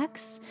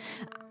facts.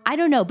 I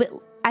don't know, but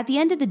at the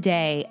end of the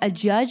day, a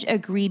judge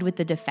agreed with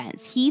the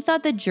defense. He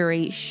thought the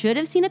jury should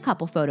have seen a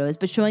couple photos,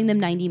 but showing them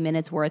 90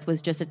 minutes worth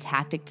was just a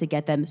tactic to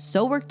get them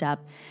so worked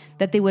up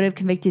that they would have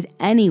convicted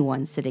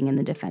anyone sitting in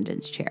the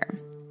defendant's chair.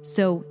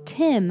 So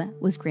Tim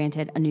was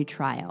granted a new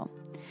trial.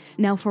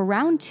 Now for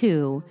round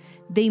 2,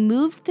 they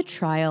moved the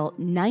trial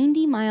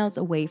 90 miles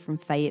away from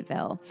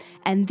Fayetteville.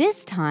 And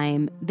this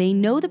time, they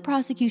know the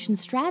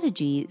prosecution's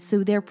strategy,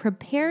 so they're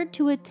prepared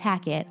to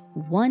attack it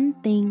one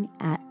thing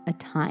at a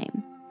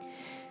time.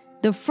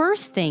 The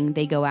first thing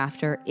they go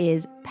after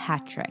is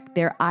Patrick,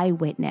 their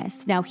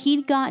eyewitness. Now,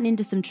 he'd gotten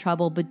into some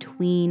trouble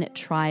between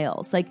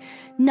trials, like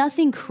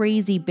nothing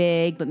crazy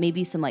big, but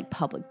maybe some like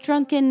public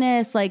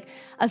drunkenness, like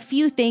a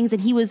few things.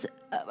 And he was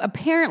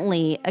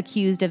apparently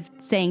accused of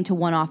saying to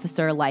one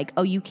officer, like,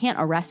 oh, you can't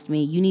arrest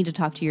me. You need to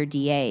talk to your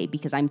DA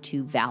because I'm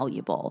too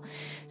valuable.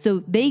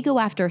 So they go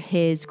after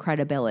his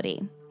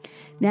credibility.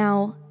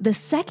 Now, the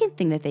second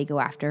thing that they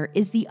go after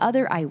is the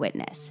other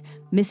eyewitness,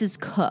 Mrs.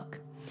 Cook.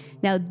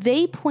 Now,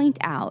 they point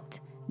out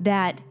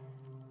that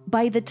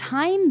by the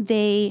time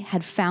they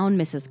had found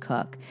Mrs.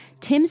 Cook,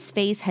 Tim's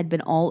face had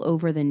been all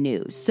over the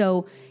news.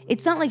 So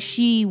it's not like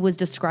she was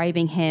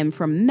describing him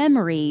from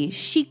memory.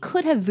 She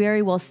could have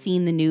very well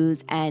seen the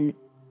news and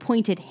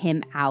pointed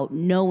him out,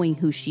 knowing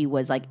who she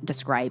was like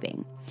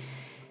describing.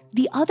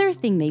 The other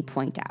thing they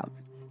point out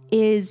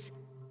is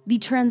the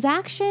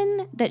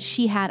transaction that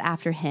she had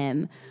after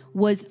him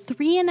was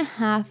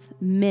 3.5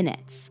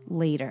 minutes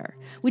later,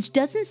 which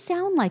doesn't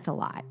sound like a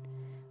lot.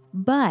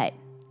 But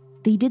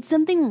they did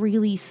something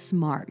really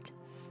smart.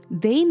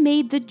 They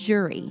made the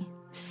jury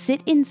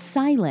sit in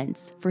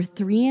silence for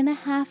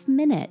 3.5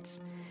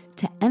 minutes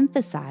to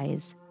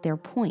emphasize their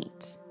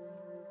point.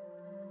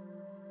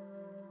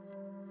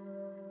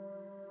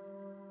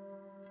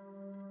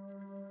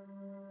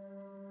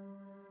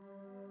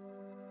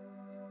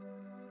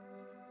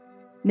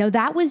 Now,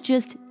 that was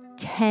just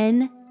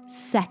 10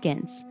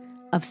 seconds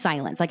of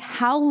silence. Like,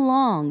 how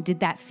long did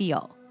that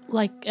feel?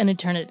 Like an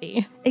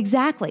eternity.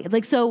 Exactly.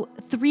 Like, so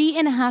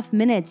 3.5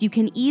 minutes, you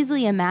can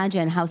easily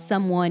imagine how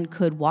someone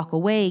could walk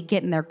away,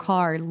 get in their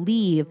car,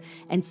 leave,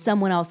 and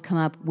someone else come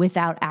up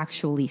without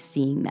actually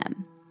seeing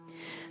them.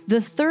 The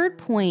third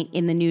point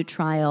in the new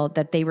trial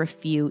that they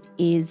refute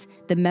is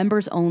the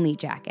members only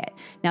jacket.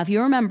 Now, if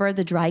you remember,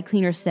 the dry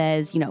cleaner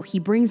says, he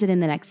brings it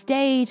in the next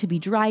day to be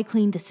dry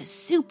cleaned. This is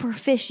super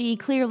fishy.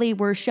 Clearly,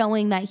 we're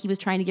showing that he was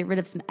trying to get rid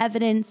of some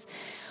evidence.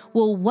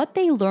 Well, what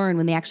they learn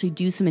when they actually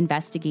do some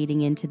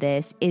investigating into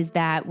this is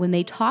that when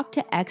they talk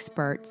to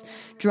experts,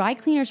 dry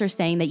cleaners are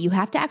saying that you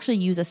have to actually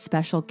use a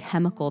special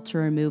chemical to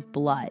remove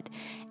blood.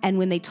 And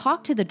when they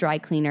talk to the dry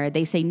cleaner,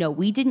 they say, no,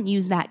 we didn't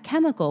use that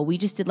chemical. We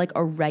just did like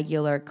a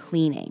regular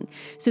cleaning.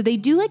 So they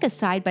do like a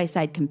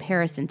side-by-side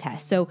comparison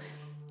test. So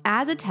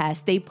as a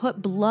test, they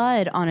put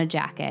blood on a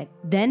jacket,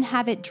 then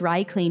have it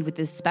dry cleaned with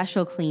this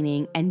special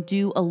cleaning and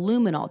do a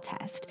luminol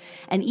test.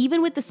 And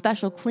even with the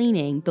special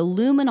cleaning, the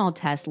luminol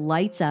test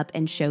lights up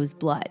and shows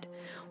blood.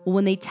 Well,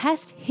 when they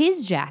test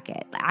his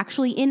jacket,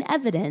 actually in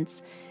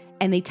evidence,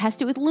 and they test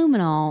it with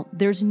luminol,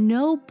 there's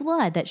no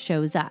blood that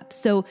shows up.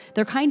 So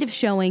they're kind of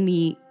showing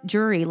the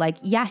jury like,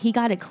 yeah, he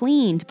got it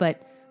cleaned,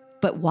 but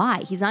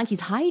why? He's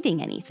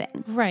hiding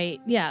anything. Right,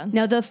 yeah.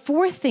 Now, the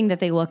fourth thing that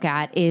they look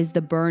at is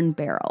the burn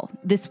barrel.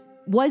 This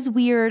was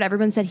weird.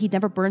 Everyone said he'd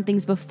never burned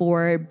things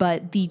before,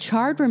 but the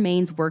charred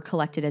remains were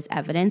collected as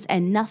evidence,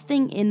 and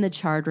nothing in the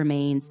charred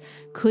remains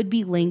could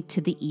be linked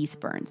to the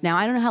Eastburns. Now,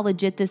 I don't know how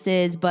legit this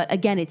is, but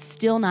again, it's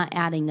still not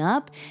adding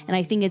up, and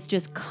I think it's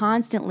just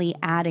constantly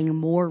adding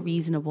more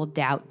reasonable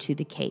doubt to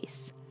the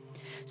case.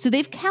 So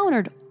they've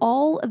countered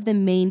all of the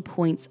main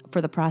points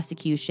for the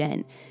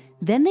prosecution.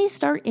 Then they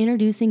start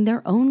introducing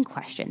their own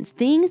questions,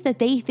 things that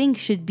they think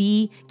should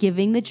be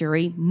giving the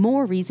jury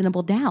more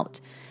reasonable doubt.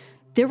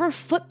 There were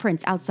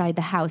footprints outside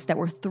the house that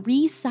were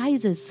 3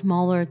 sizes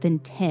smaller than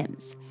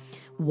Tim's.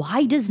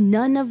 Why does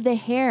none of the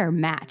hair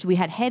match? We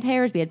had head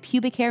hairs, we had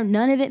pubic hair,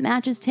 none of it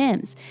matches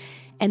Tim's.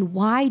 And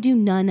why do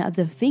none of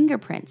the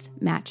fingerprints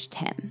match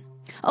Tim?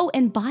 Oh,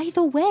 and by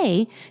the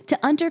way, to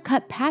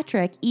undercut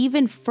Patrick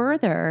even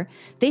further,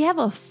 they have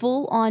a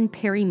full-on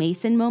Perry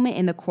Mason moment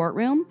in the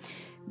courtroom.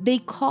 They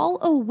call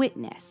a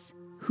witness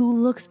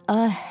who looks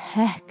a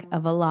heck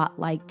of a lot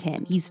like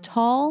Tim. He's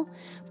tall,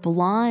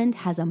 blonde,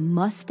 has a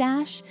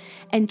mustache,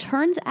 and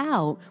turns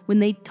out when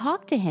they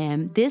talk to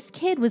him, this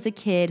kid was a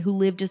kid who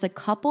lived just a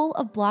couple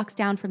of blocks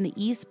down from the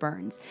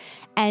Eastburns,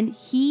 and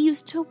he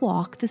used to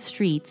walk the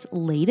streets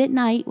late at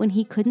night when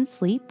he couldn't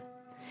sleep,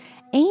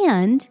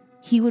 and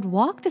he would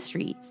walk the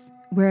streets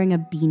wearing a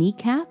beanie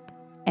cap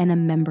and a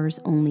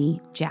members-only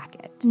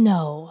jacket.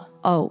 No.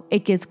 Oh,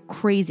 it gets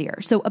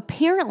crazier. So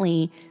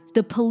apparently,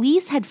 the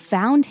police had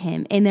found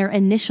him in their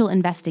initial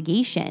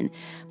investigation,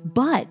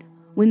 but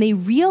when they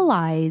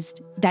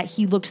realized that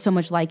he looked so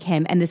much like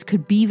him and this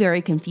could be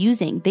very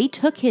confusing, they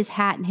took his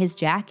hat and his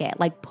jacket,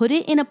 like put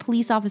it in a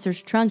police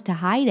officer's trunk to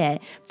hide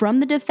it from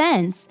the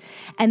defense,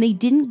 and they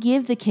didn't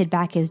give the kid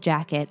back his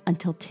jacket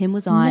until Tim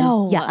was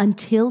on,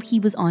 until he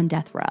was on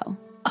death row.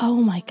 Oh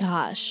my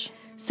gosh.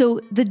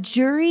 So the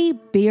jury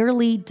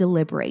barely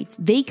deliberates.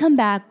 They come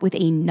back with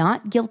a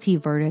not guilty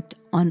verdict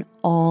on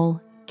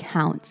all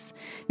counts.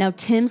 Now,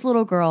 Tim's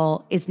little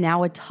girl is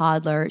now a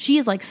toddler. She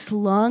is like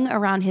slung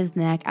around his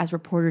neck as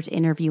reporters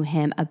interview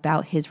him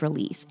about his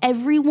release.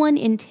 Everyone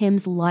in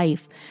Tim's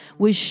life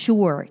was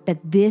sure that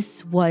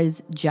this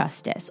was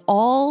justice.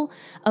 All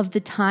of the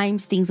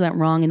times things went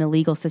wrong in the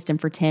legal system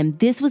for Tim,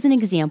 this was an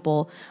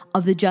example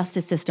of the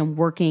justice system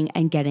working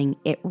and getting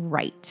it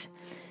right.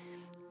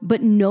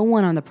 But no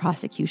one on the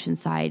prosecution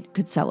side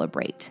could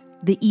celebrate.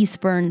 The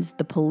Eastburns,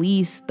 the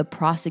police, the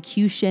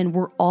prosecution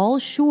were all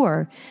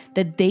sure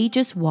that they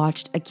just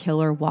watched a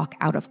killer walk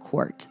out of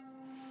court.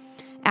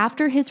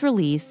 After his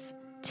release,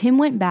 Tim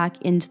went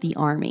back into the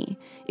Army.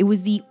 It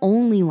was the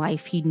only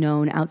life he'd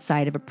known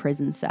outside of a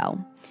prison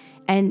cell.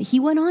 And he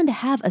went on to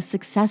have a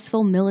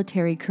successful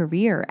military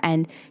career.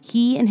 And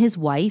he and his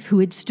wife, who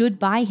had stood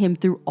by him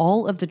through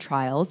all of the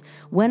trials,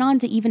 went on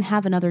to even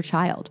have another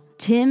child.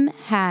 Tim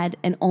had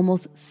an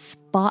almost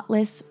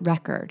spotless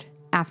record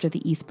after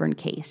the Eastburn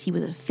case. He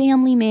was a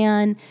family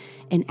man,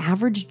 an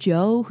average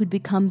Joe who'd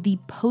become the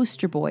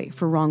poster boy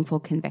for wrongful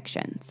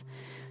convictions.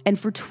 And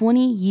for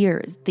 20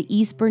 years, the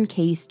Eastburn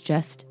case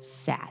just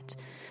sat.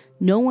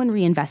 No one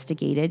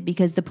reinvestigated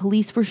because the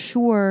police were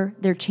sure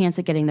their chance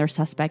at getting their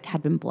suspect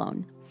had been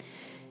blown.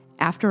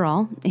 After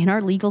all, in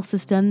our legal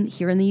system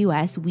here in the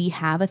US, we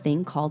have a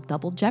thing called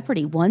double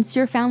jeopardy. Once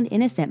you're found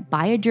innocent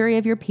by a jury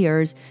of your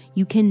peers,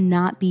 you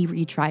cannot be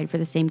retried for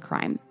the same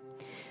crime.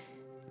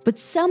 But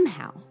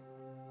somehow,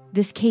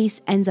 this case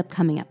ends up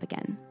coming up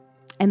again.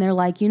 And they're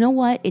like, you know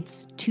what?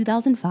 It's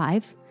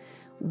 2005.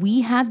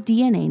 We have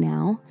DNA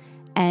now,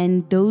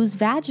 and those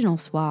vaginal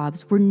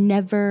swabs were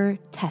never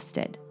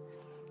tested.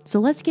 So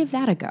let's give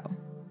that a go.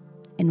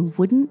 And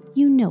wouldn't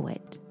you know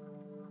it,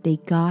 they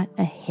got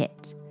a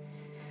hit.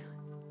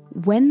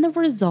 When the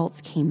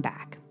results came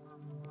back,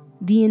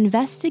 the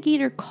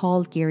investigator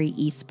called Gary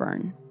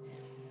Eastburn,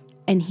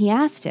 and he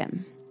asked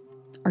him,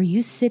 "Are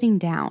you sitting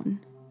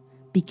down?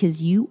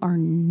 Because you are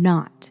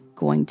not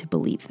going to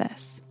believe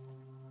this."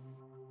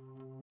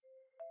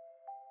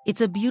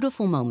 It's a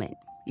beautiful moment.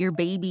 Your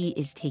baby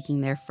is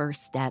taking their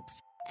first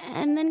steps,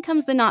 and then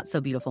comes the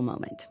not-so-beautiful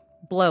moment.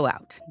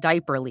 Blowout,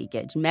 diaper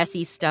leakage,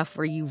 messy stuff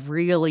where you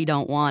really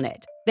don't want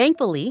it.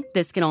 Thankfully,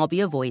 this can all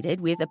be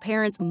avoided with a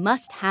parent's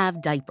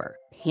must-have diaper,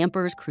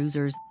 Pampers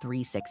Cruisers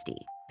 360.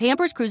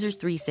 Pampers Cruisers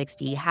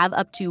 360 have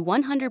up to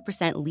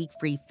 100%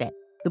 leak-free fit.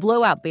 The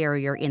blowout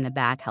barrier in the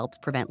back helps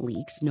prevent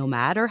leaks, no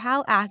matter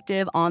how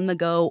active, on the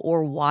go,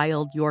 or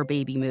wild your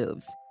baby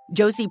moves.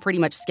 Josie pretty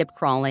much skipped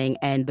crawling,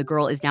 and the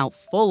girl is now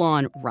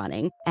full-on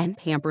running, and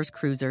Pampers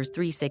Cruisers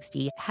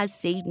 360 has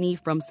saved me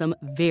from some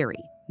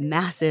very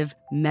massive,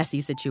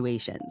 messy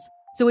situations.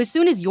 So as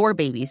soon as your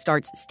baby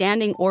starts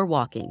standing or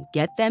walking,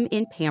 get them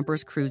in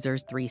Pampers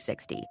Cruisers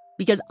 360.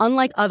 Because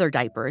unlike other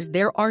diapers,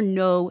 there are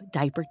no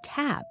diaper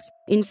tabs.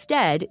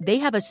 Instead, they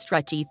have a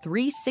stretchy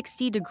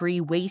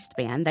 360-degree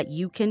waistband that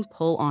you can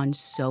pull on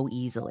so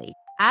easily.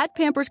 Add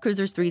Pampers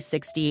Cruisers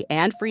 360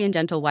 and Free and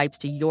Gentle wipes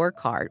to your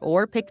cart,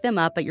 or pick them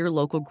up at your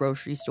local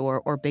grocery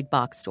store or big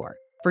box store.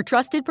 For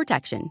trusted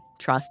protection,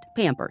 trust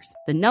Pampers,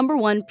 the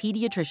 #1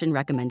 pediatrician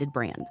recommended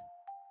brand.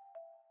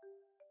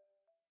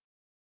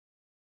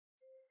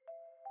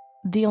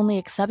 The only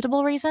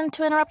acceptable reason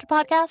to interrupt a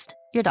podcast?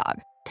 Your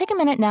dog. Take a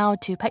minute now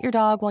to pet your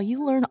dog while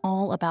you learn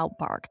all about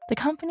Bark, the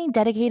company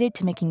dedicated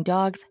to making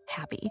dogs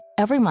happy.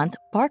 Every month,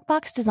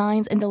 BarkBox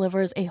designs and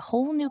delivers a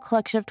whole new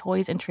collection of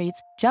toys and treats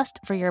just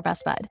for your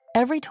best bud.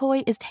 Every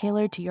toy is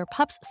tailored to your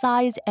pup's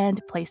size and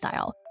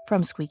playstyle.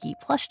 From squeaky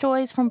plush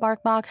toys from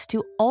BarkBox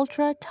to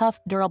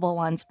ultra-tough, durable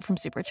ones from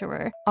Super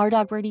Chewer. Our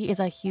dog Birdie is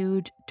a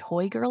huge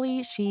toy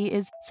girly. She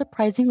is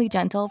surprisingly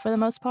gentle for the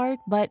most part,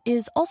 but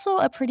is also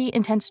a pretty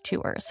intense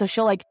chewer. So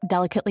she'll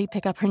delicately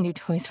pick up her new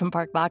toys from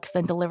BarkBox,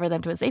 then deliver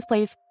them to a safe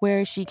place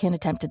where she can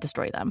attempt to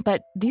destroy them.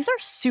 But these are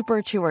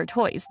Super Chewer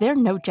toys. They're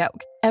no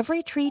joke.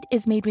 Every treat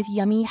is made with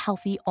yummy,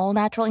 healthy,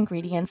 all-natural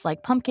ingredients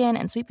like pumpkin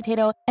and sweet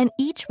potato, and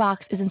each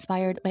box is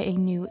inspired by a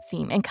new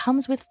theme and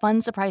comes with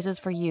fun surprises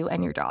for you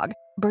and your dog.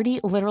 Birdie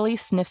literally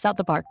sniffs out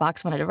the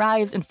BarkBox when it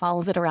arrives and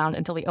follows it around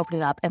until we open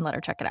it up and let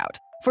her check it out.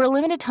 For a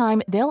limited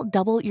time, they'll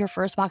double your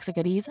first box of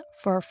goodies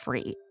for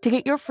free. To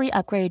get your free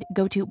upgrade,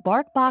 go to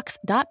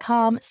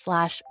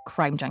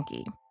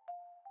barkbox.com/crimejunkie.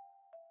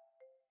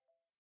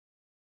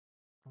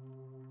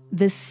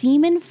 The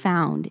semen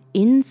found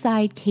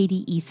inside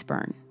Katie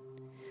Eastburn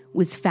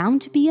was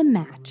found to be a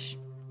match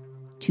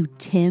to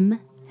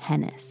Tim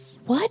Hennis.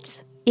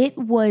 What? It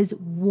was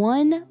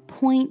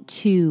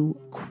 1.2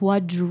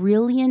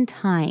 quadrillion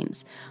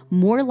times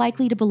more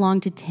likely to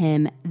belong to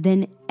Tim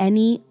than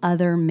any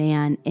other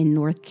man in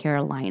North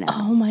Carolina.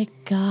 Oh my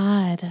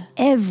God.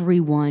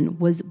 Everyone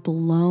was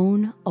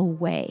blown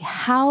away.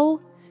 How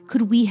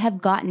could we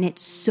have gotten it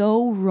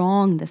so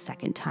wrong the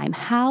second time?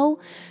 How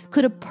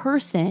could a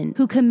person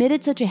who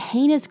committed such a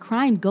heinous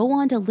crime go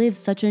on to live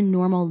such a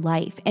normal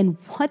life? And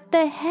what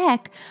the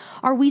heck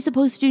are we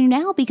supposed to do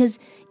now? Because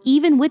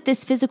even with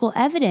this physical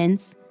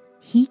evidence,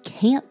 he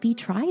can't be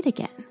tried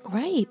again.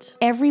 Right.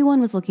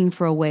 Everyone was looking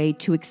for a way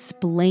to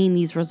explain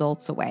these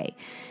results away.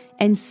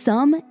 And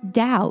some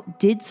doubt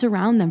did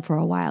surround them for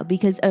a while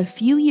because a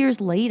few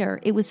years later,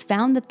 it was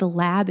found that the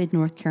lab in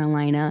North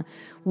Carolina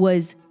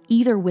was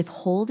either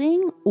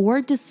withholding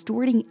or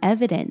distorting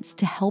evidence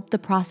to help the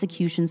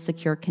prosecution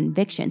secure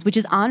convictions, which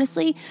is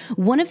honestly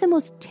one of the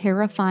most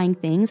terrifying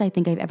things I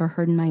think I've ever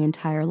heard in my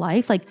entire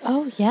life. Like,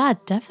 oh yeah,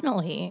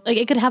 definitely. Like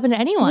it could happen to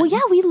anyone. Well,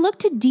 yeah, we look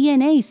to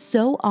DNA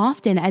so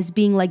often as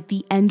being like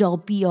the end all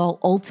be all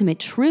ultimate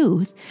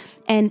truth.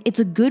 And it's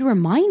a good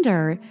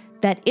reminder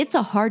that it's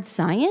a hard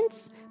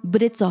science,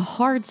 but it's a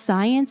hard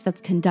science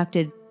that's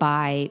conducted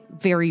by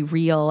very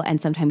real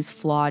and sometimes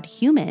flawed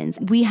humans.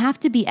 We have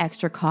to be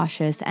extra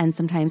cautious and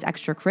sometimes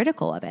extra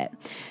critical of it.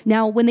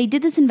 Now, when they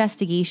did this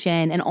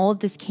investigation and all of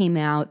this came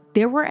out,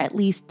 there were at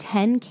least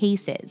 10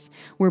 cases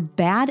where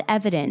bad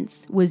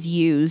evidence was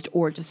used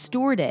or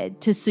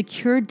distorted to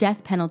secure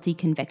death penalty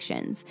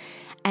convictions.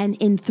 And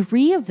in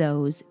 3 of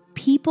those,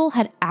 people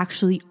had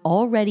actually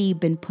already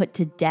been put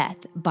to death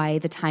by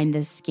the time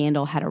this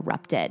scandal had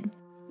erupted.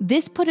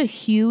 This put a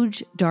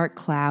huge dark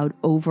cloud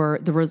over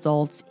the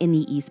results in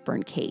the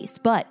Eastburn case,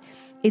 but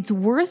it's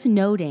worth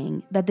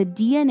noting that the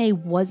DNA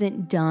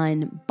wasn't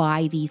done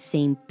by these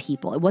same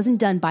people. It wasn't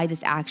done by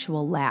this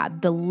actual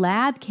lab. The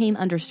lab came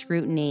under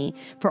scrutiny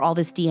for all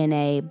this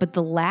DNA, but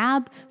the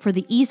lab for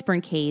the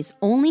Eastburn case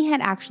only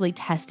had actually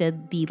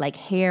tested the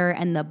hair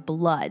and the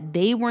blood.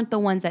 They weren't the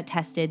ones that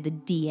tested the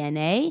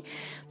DNA,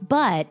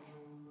 but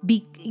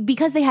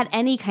because they had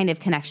any kind of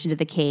connection to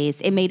the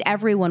case, it made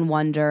everyone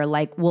wonder,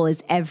 well,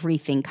 is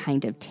everything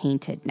kind of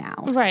tainted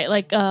now? Right,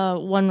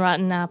 one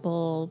rotten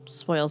apple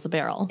spoils the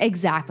barrel.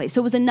 Exactly.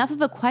 So it was enough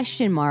of a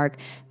question mark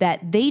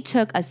that they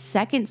took a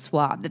second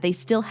swab that they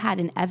still had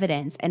in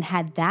evidence and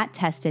had that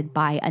tested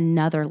by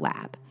another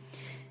lab.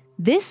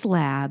 This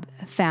lab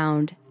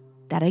found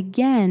that,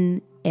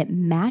 again, it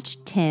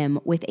matched Tim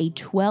with a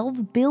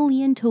 12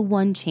 billion to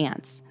 1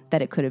 chance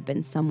that it could have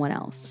been someone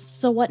else.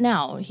 So what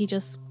now? He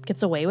just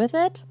gets away with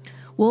it?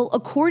 Well,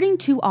 according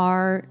to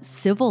our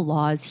civil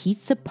laws,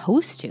 he's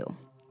supposed to.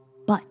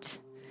 But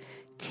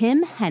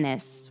Tim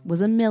Hennis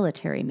was a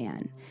military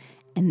man,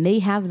 and they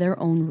have their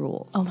own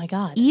rules. Oh my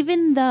God.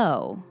 Even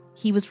though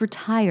he was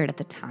retired at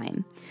the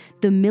time,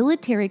 the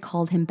military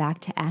called him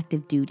back to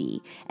active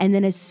duty. And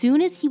then as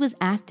soon as he was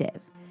active,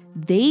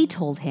 they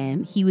told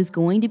him he was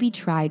going to be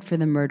tried for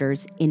the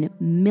murders in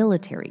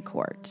military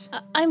court.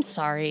 I'm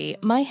sorry.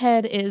 My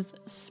head is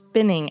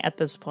spinning at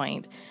this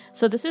point.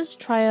 So this is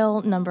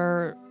trial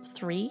number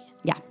 3?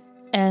 Yeah.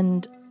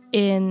 And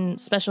in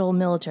special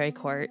military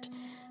court.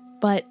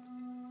 But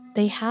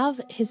they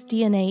have his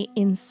DNA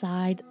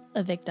inside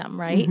a victim,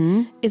 right?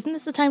 Mm-hmm. Isn't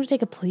this the time to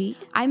take a plea?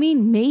 I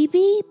mean,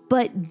 maybe,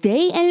 but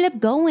they ended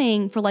up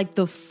going for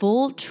the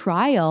full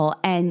trial,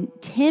 and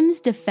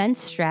Tim's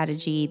defense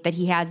strategy that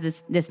he has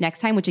this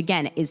next time, which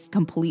again is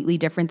completely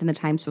different than the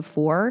times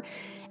before,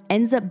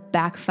 ends up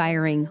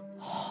backfiring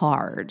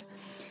hard.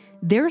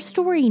 Their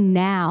story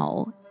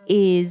now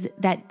is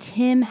that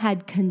Tim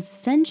had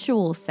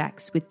consensual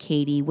sex with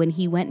Katie when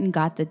he went and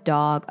got the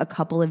dog a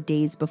couple of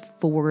days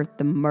before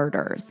the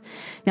murders.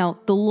 Now,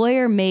 the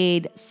lawyer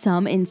made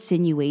some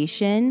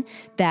insinuation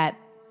that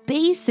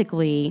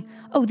basically,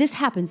 this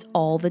happens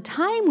all the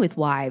time with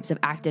wives of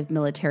active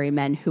military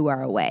men who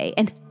are away.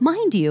 And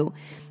mind you,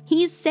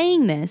 he's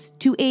saying this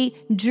to a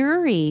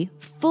jury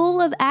full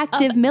of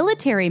active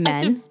military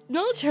men. Active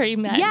military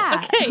men?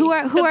 Yeah. Okay. Who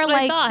are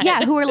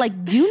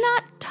do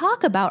not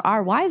talk about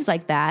our wives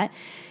like that.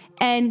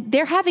 And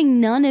they're having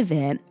none of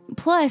it.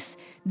 Plus,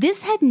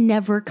 this had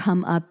never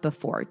come up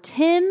before.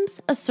 Tim's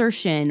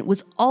assertion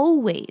was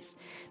always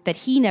that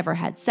he never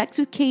had sex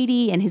with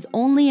Katie and his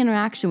only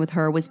interaction with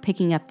her was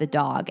picking up the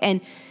dog.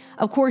 And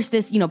of course,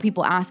 this,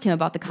 people ask him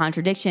about the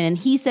contradiction, and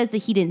he says that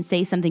he didn't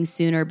say something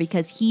sooner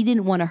because he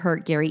didn't want to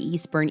hurt Gary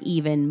Eastburn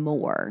even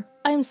more.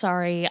 I'm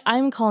sorry.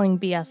 I'm calling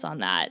BS on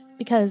that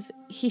because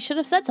he should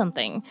have said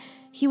something.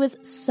 He was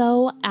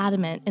so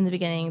adamant in the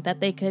beginning that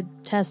they could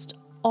test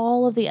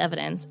all of the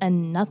evidence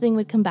and nothing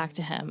would come back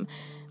to him.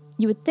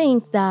 You would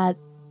think that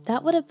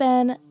would have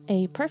been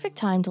a perfect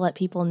time to let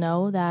people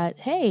know that,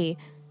 hey,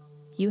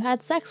 you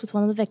had sex with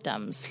one of the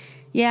victims.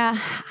 Yeah,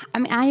 I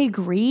mean, I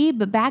agree,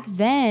 but back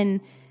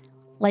then,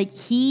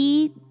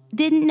 he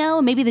didn't know,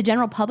 maybe the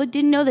general public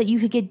didn't know that you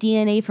could get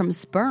DNA from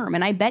sperm.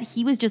 And I bet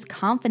he was just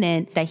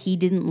confident that he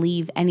didn't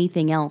leave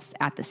anything else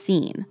at the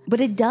scene. But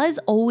it does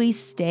always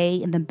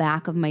stay in the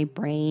back of my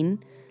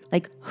brain.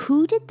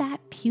 Who did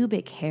that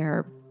pubic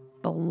hair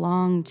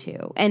belong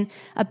to? And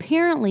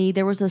apparently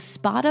there was a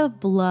spot of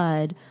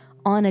blood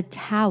on a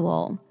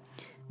towel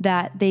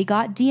that they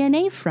got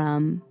DNA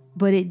from,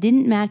 but it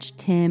didn't match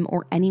Tim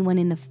or anyone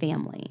in the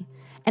family.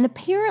 And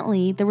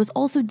apparently, there was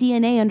also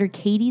DNA under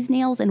Katie's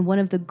nails and one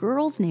of the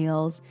girls'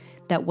 nails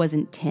that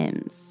wasn't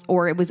Tim's.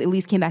 Or it was at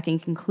least came back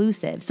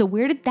inconclusive. So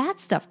where did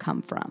that stuff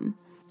come from?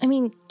 I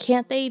mean,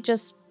 can't they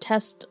just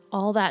test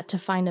all that to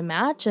find a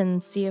match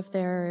and see if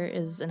there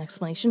is an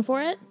explanation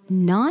for it?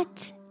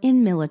 Not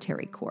in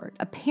military court.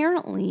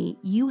 Apparently,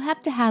 you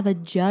have to have a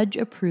judge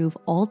approve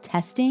all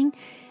testing.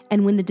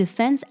 And when the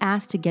defense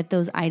asked to get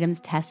those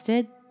items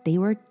tested, they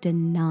were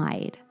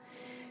denied.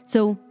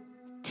 So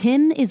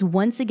Tim is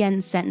once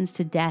again sentenced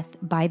to death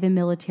by the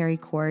military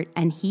court,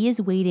 and he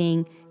is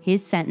waiting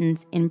his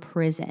sentence in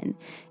prison.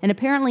 And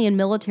apparently in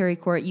military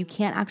court, you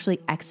can't actually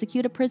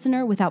execute a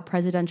prisoner without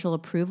presidential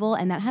approval,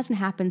 and that hasn't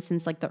happened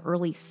since like the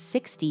early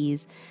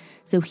 60s.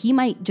 So he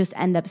might just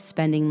end up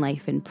spending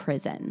life in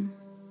prison.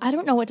 I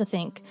don't know what to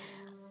think.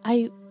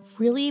 I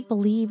really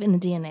believe in the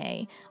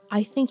DNA.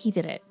 I think he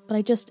did it, but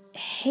I just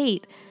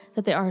hate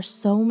that there are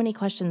so many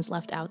questions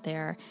left out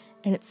there,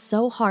 and it's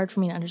so hard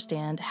for me to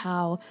understand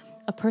how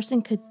a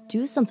person could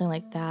do something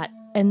like that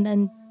and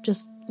then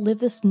just live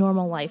this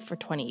normal life for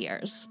 20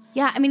 years.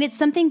 Yeah, I mean, it's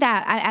something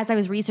that as I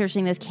was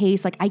researching this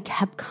case, like I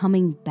kept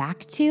coming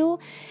back to.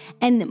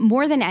 And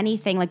more than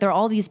anything, like there are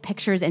all these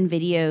pictures and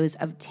videos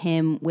of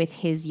Tim with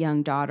his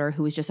young daughter,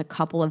 who was just a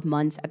couple of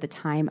months at the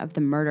time of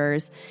the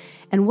murders.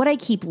 And what I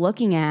keep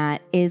looking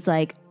at is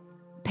like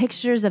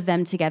pictures of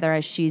them together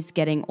as she's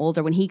getting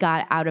older. When he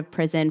got out of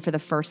prison for the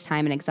first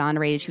time and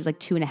exonerated, she was like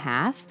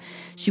 2.5.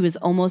 She was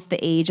almost the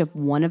age of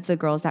one of the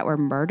girls that were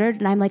murdered.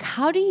 And I'm like,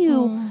 how do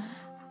you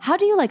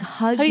like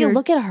hug How do you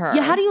look at her?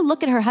 Yeah, how do you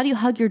look at her? How do you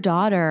hug your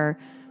daughter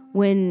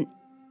when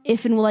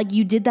like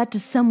you did that to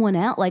someone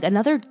else, like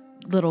another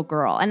little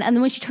girl? And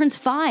then when she turns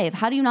 5,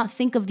 how do you not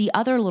think of the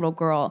other little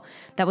girl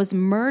that was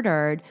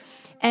murdered?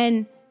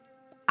 And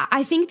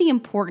I think the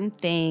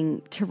important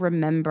thing to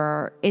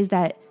remember is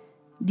that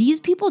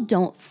these people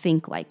don't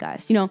think like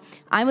us. You know,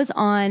 I was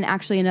on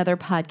actually another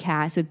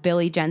podcast with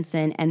Billy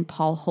Jensen and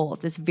Paul Holes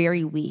this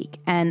very week.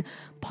 And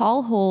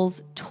Paul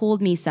Holes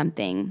told me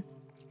something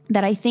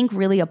that I think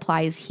really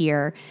applies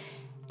here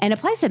and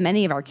applies to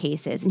many of our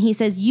cases. And he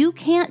says, you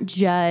can't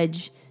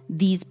judge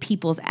these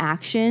people's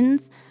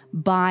actions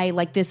by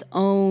like this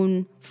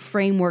own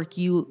framework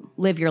you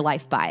live your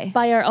life by.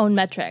 By our own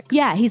metrics.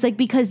 Yeah, he's like,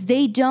 because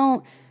they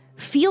don't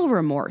feel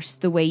remorse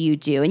the way you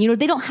do. And, you know,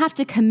 they don't have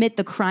to commit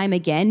the crime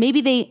again.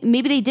 Maybe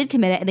they did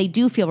commit it and they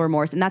do feel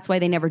remorse, and that's why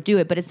they never do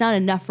it. But it's not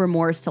enough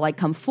remorse to like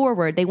come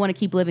forward. They want to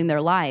keep living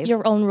their life.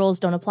 Your own rules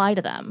don't apply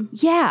to them.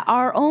 Yeah,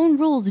 our own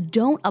rules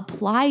don't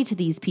apply to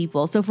these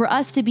people. So for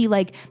us to be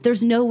like,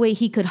 there's no way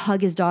he could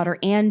hug his daughter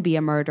and be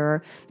a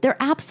murderer, there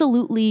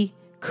absolutely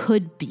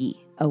could be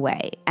a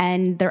way.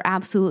 And there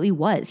absolutely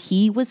was.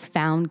 He was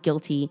found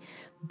guilty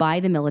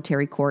by the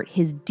military court.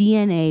 His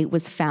DNA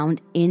was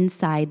found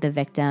inside the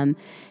victim,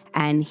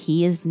 and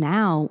he is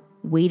now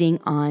waiting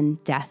on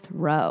death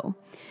row.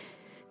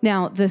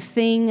 Now, the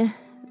thing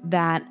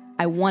that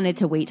I wanted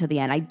to wait till the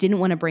end, I didn't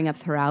want to bring up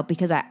throughout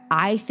because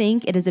I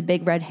think it is a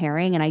big red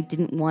herring, and I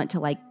didn't want to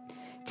like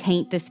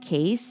taint this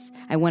case.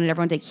 I wanted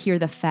everyone to hear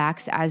the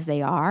facts as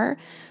they are.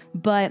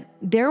 But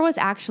there was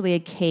actually a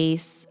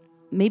case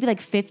maybe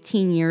like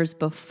 15 years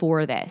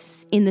before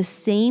this in the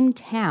same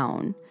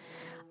town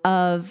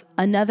of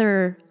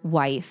another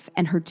wife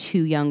and her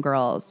 2 young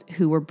girls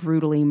who were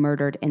brutally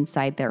murdered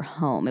inside their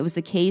home. It was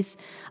the case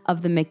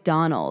of the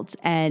McDonalds,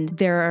 and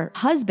their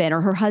husband or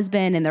her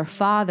husband and their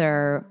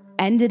father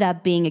ended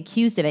up being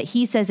accused of it.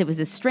 He says it was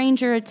a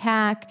stranger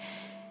attack.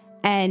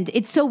 And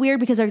it's so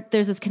weird because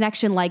there's this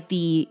connection, like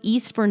the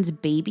Eastburn's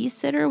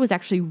babysitter was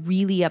actually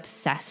really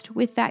obsessed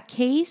with that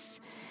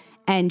case.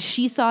 And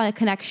she saw a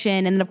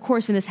connection. And then, of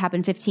course, when this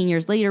happened 15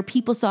 years later,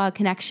 people saw a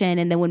connection.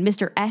 And then when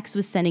Mr. X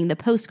was sending the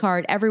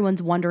postcard,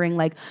 everyone's wondering,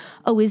 like,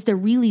 oh, is there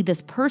really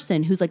this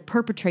person who's, like,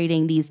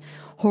 perpetrating these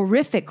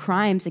horrific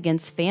crimes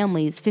against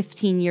families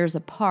 15 years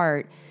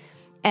apart?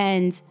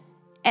 And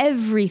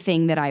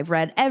everything that I've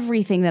read,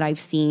 everything that I've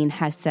seen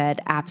has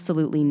said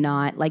absolutely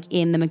not. Like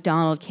in the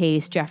McDonald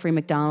case, Jeffrey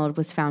McDonald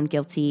was found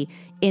guilty.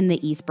 In the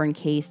Eastburn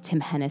case, Tim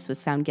Hennis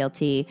was found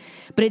guilty.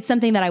 But it's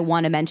something that I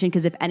want to mention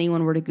because if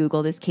anyone were to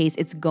Google this case,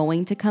 it's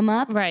going to come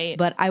up. Right.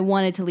 But I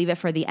wanted to leave it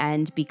for the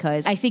end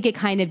because I think it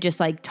kind of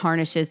just like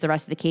tarnishes the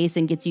rest of the case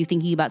and gets you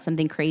thinking about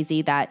something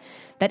crazy that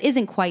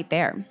isn't quite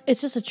there. It's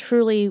just a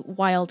truly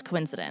wild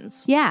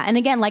coincidence. Yeah. And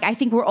again, like I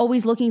think we're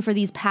always looking for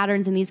these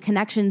patterns and these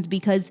connections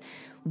because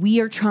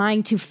we are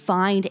trying to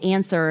find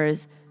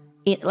answers,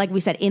 like we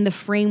said, in the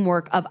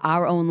framework of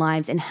our own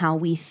lives and how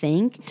we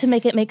think. To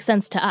make it make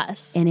sense to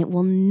us. And it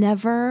will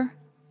never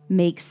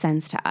make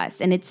sense to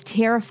us. And it's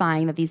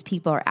terrifying that these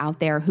people are out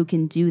there who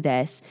can do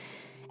this.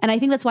 And I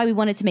think that's why we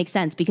want it to make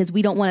sense, because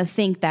we don't want to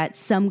think that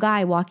some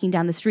guy walking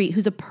down the street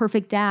who's a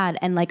perfect dad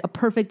and like a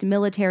perfect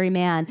military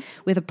man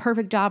with a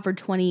perfect job for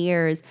 20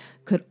 years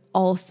could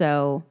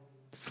also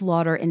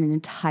slaughter an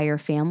entire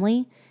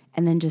family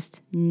and then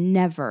just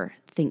never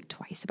think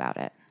twice about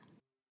it.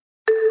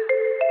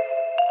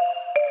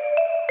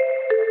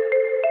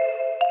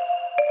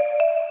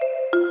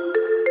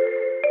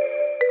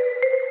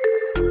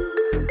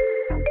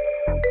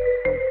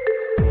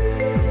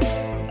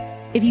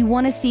 If you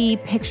want to see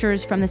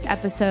pictures from this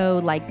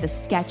episode, like the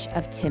sketch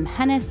of Tim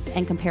Hennis,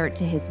 and compare it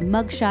to his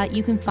mugshot,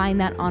 you can find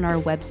that on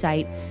our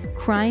website,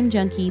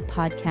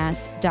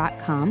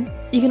 crimejunkiepodcast.com.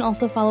 You can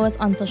also follow us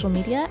on social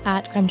media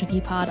at Crime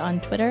Junkie Pod on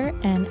Twitter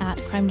and at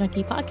Crime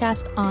Junkie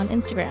Podcast on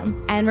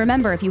Instagram. And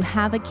remember, if you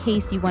have a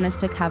case you want us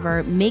to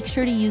cover, make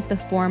sure to use the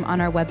form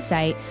on our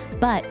website,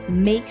 but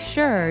make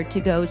sure to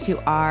go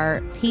to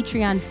our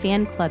Patreon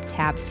fan club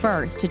tab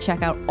first to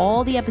check out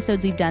all the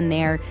episodes we've done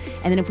there.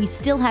 And then if we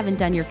still haven't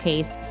done your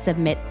case,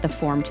 submit the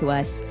form to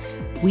us.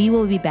 We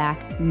will be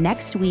back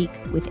next week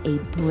with a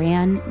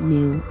brand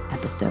new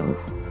episode.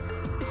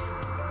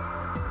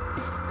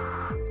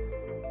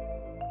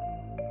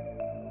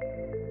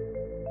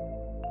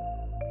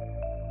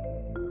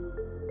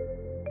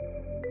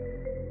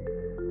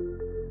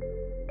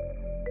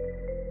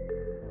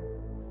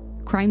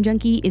 Crime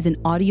Junkie is an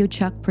Audio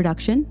Chuck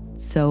production.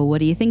 So what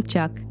do you think,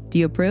 Chuck? Do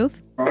you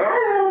approve?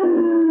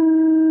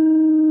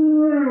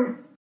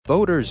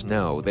 Boaters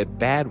know that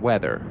bad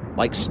weather,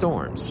 like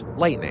storms,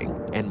 lightning,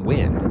 and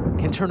wind,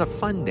 can turn a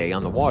fun day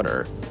on the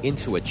water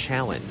into a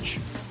challenge.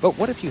 But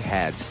what if you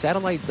had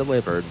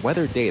satellite-delivered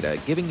weather data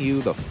giving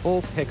you the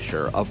full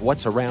picture of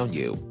what's around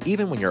you,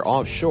 even when you're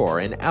offshore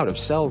and out of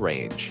cell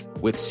range?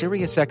 With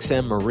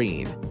SiriusXM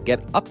Marine, get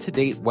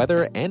up-to-date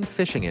weather and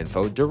fishing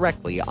info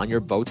directly on your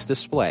boat's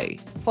display.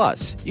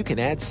 Plus, you can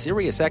add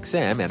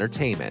SiriusXM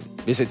entertainment.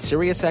 Visit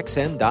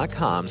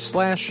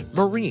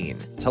SiriusXM.com/marine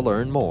to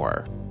learn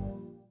more.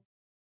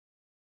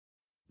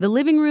 The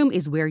living room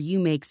is where you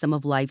make some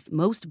of life's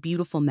most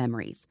beautiful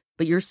memories,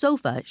 but your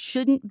sofa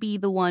shouldn't be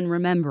the one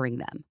remembering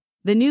them.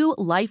 The new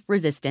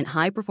life-resistant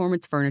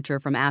high-performance furniture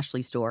from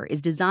Ashley Store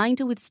is designed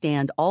to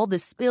withstand all the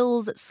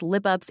spills,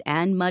 slip-ups,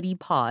 and muddy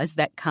paws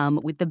that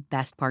come with the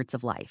best parts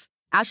of life.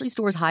 Ashley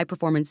Store's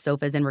high-performance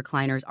sofas and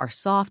recliners are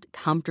soft,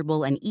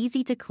 comfortable, and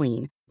easy to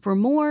clean for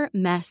more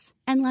mess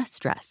and less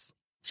stress.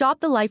 Shop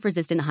the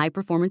life-resistant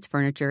high-performance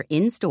furniture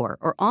in-store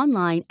or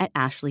online at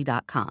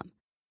ashley.com.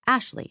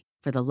 Ashley,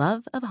 for the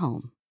love of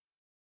home.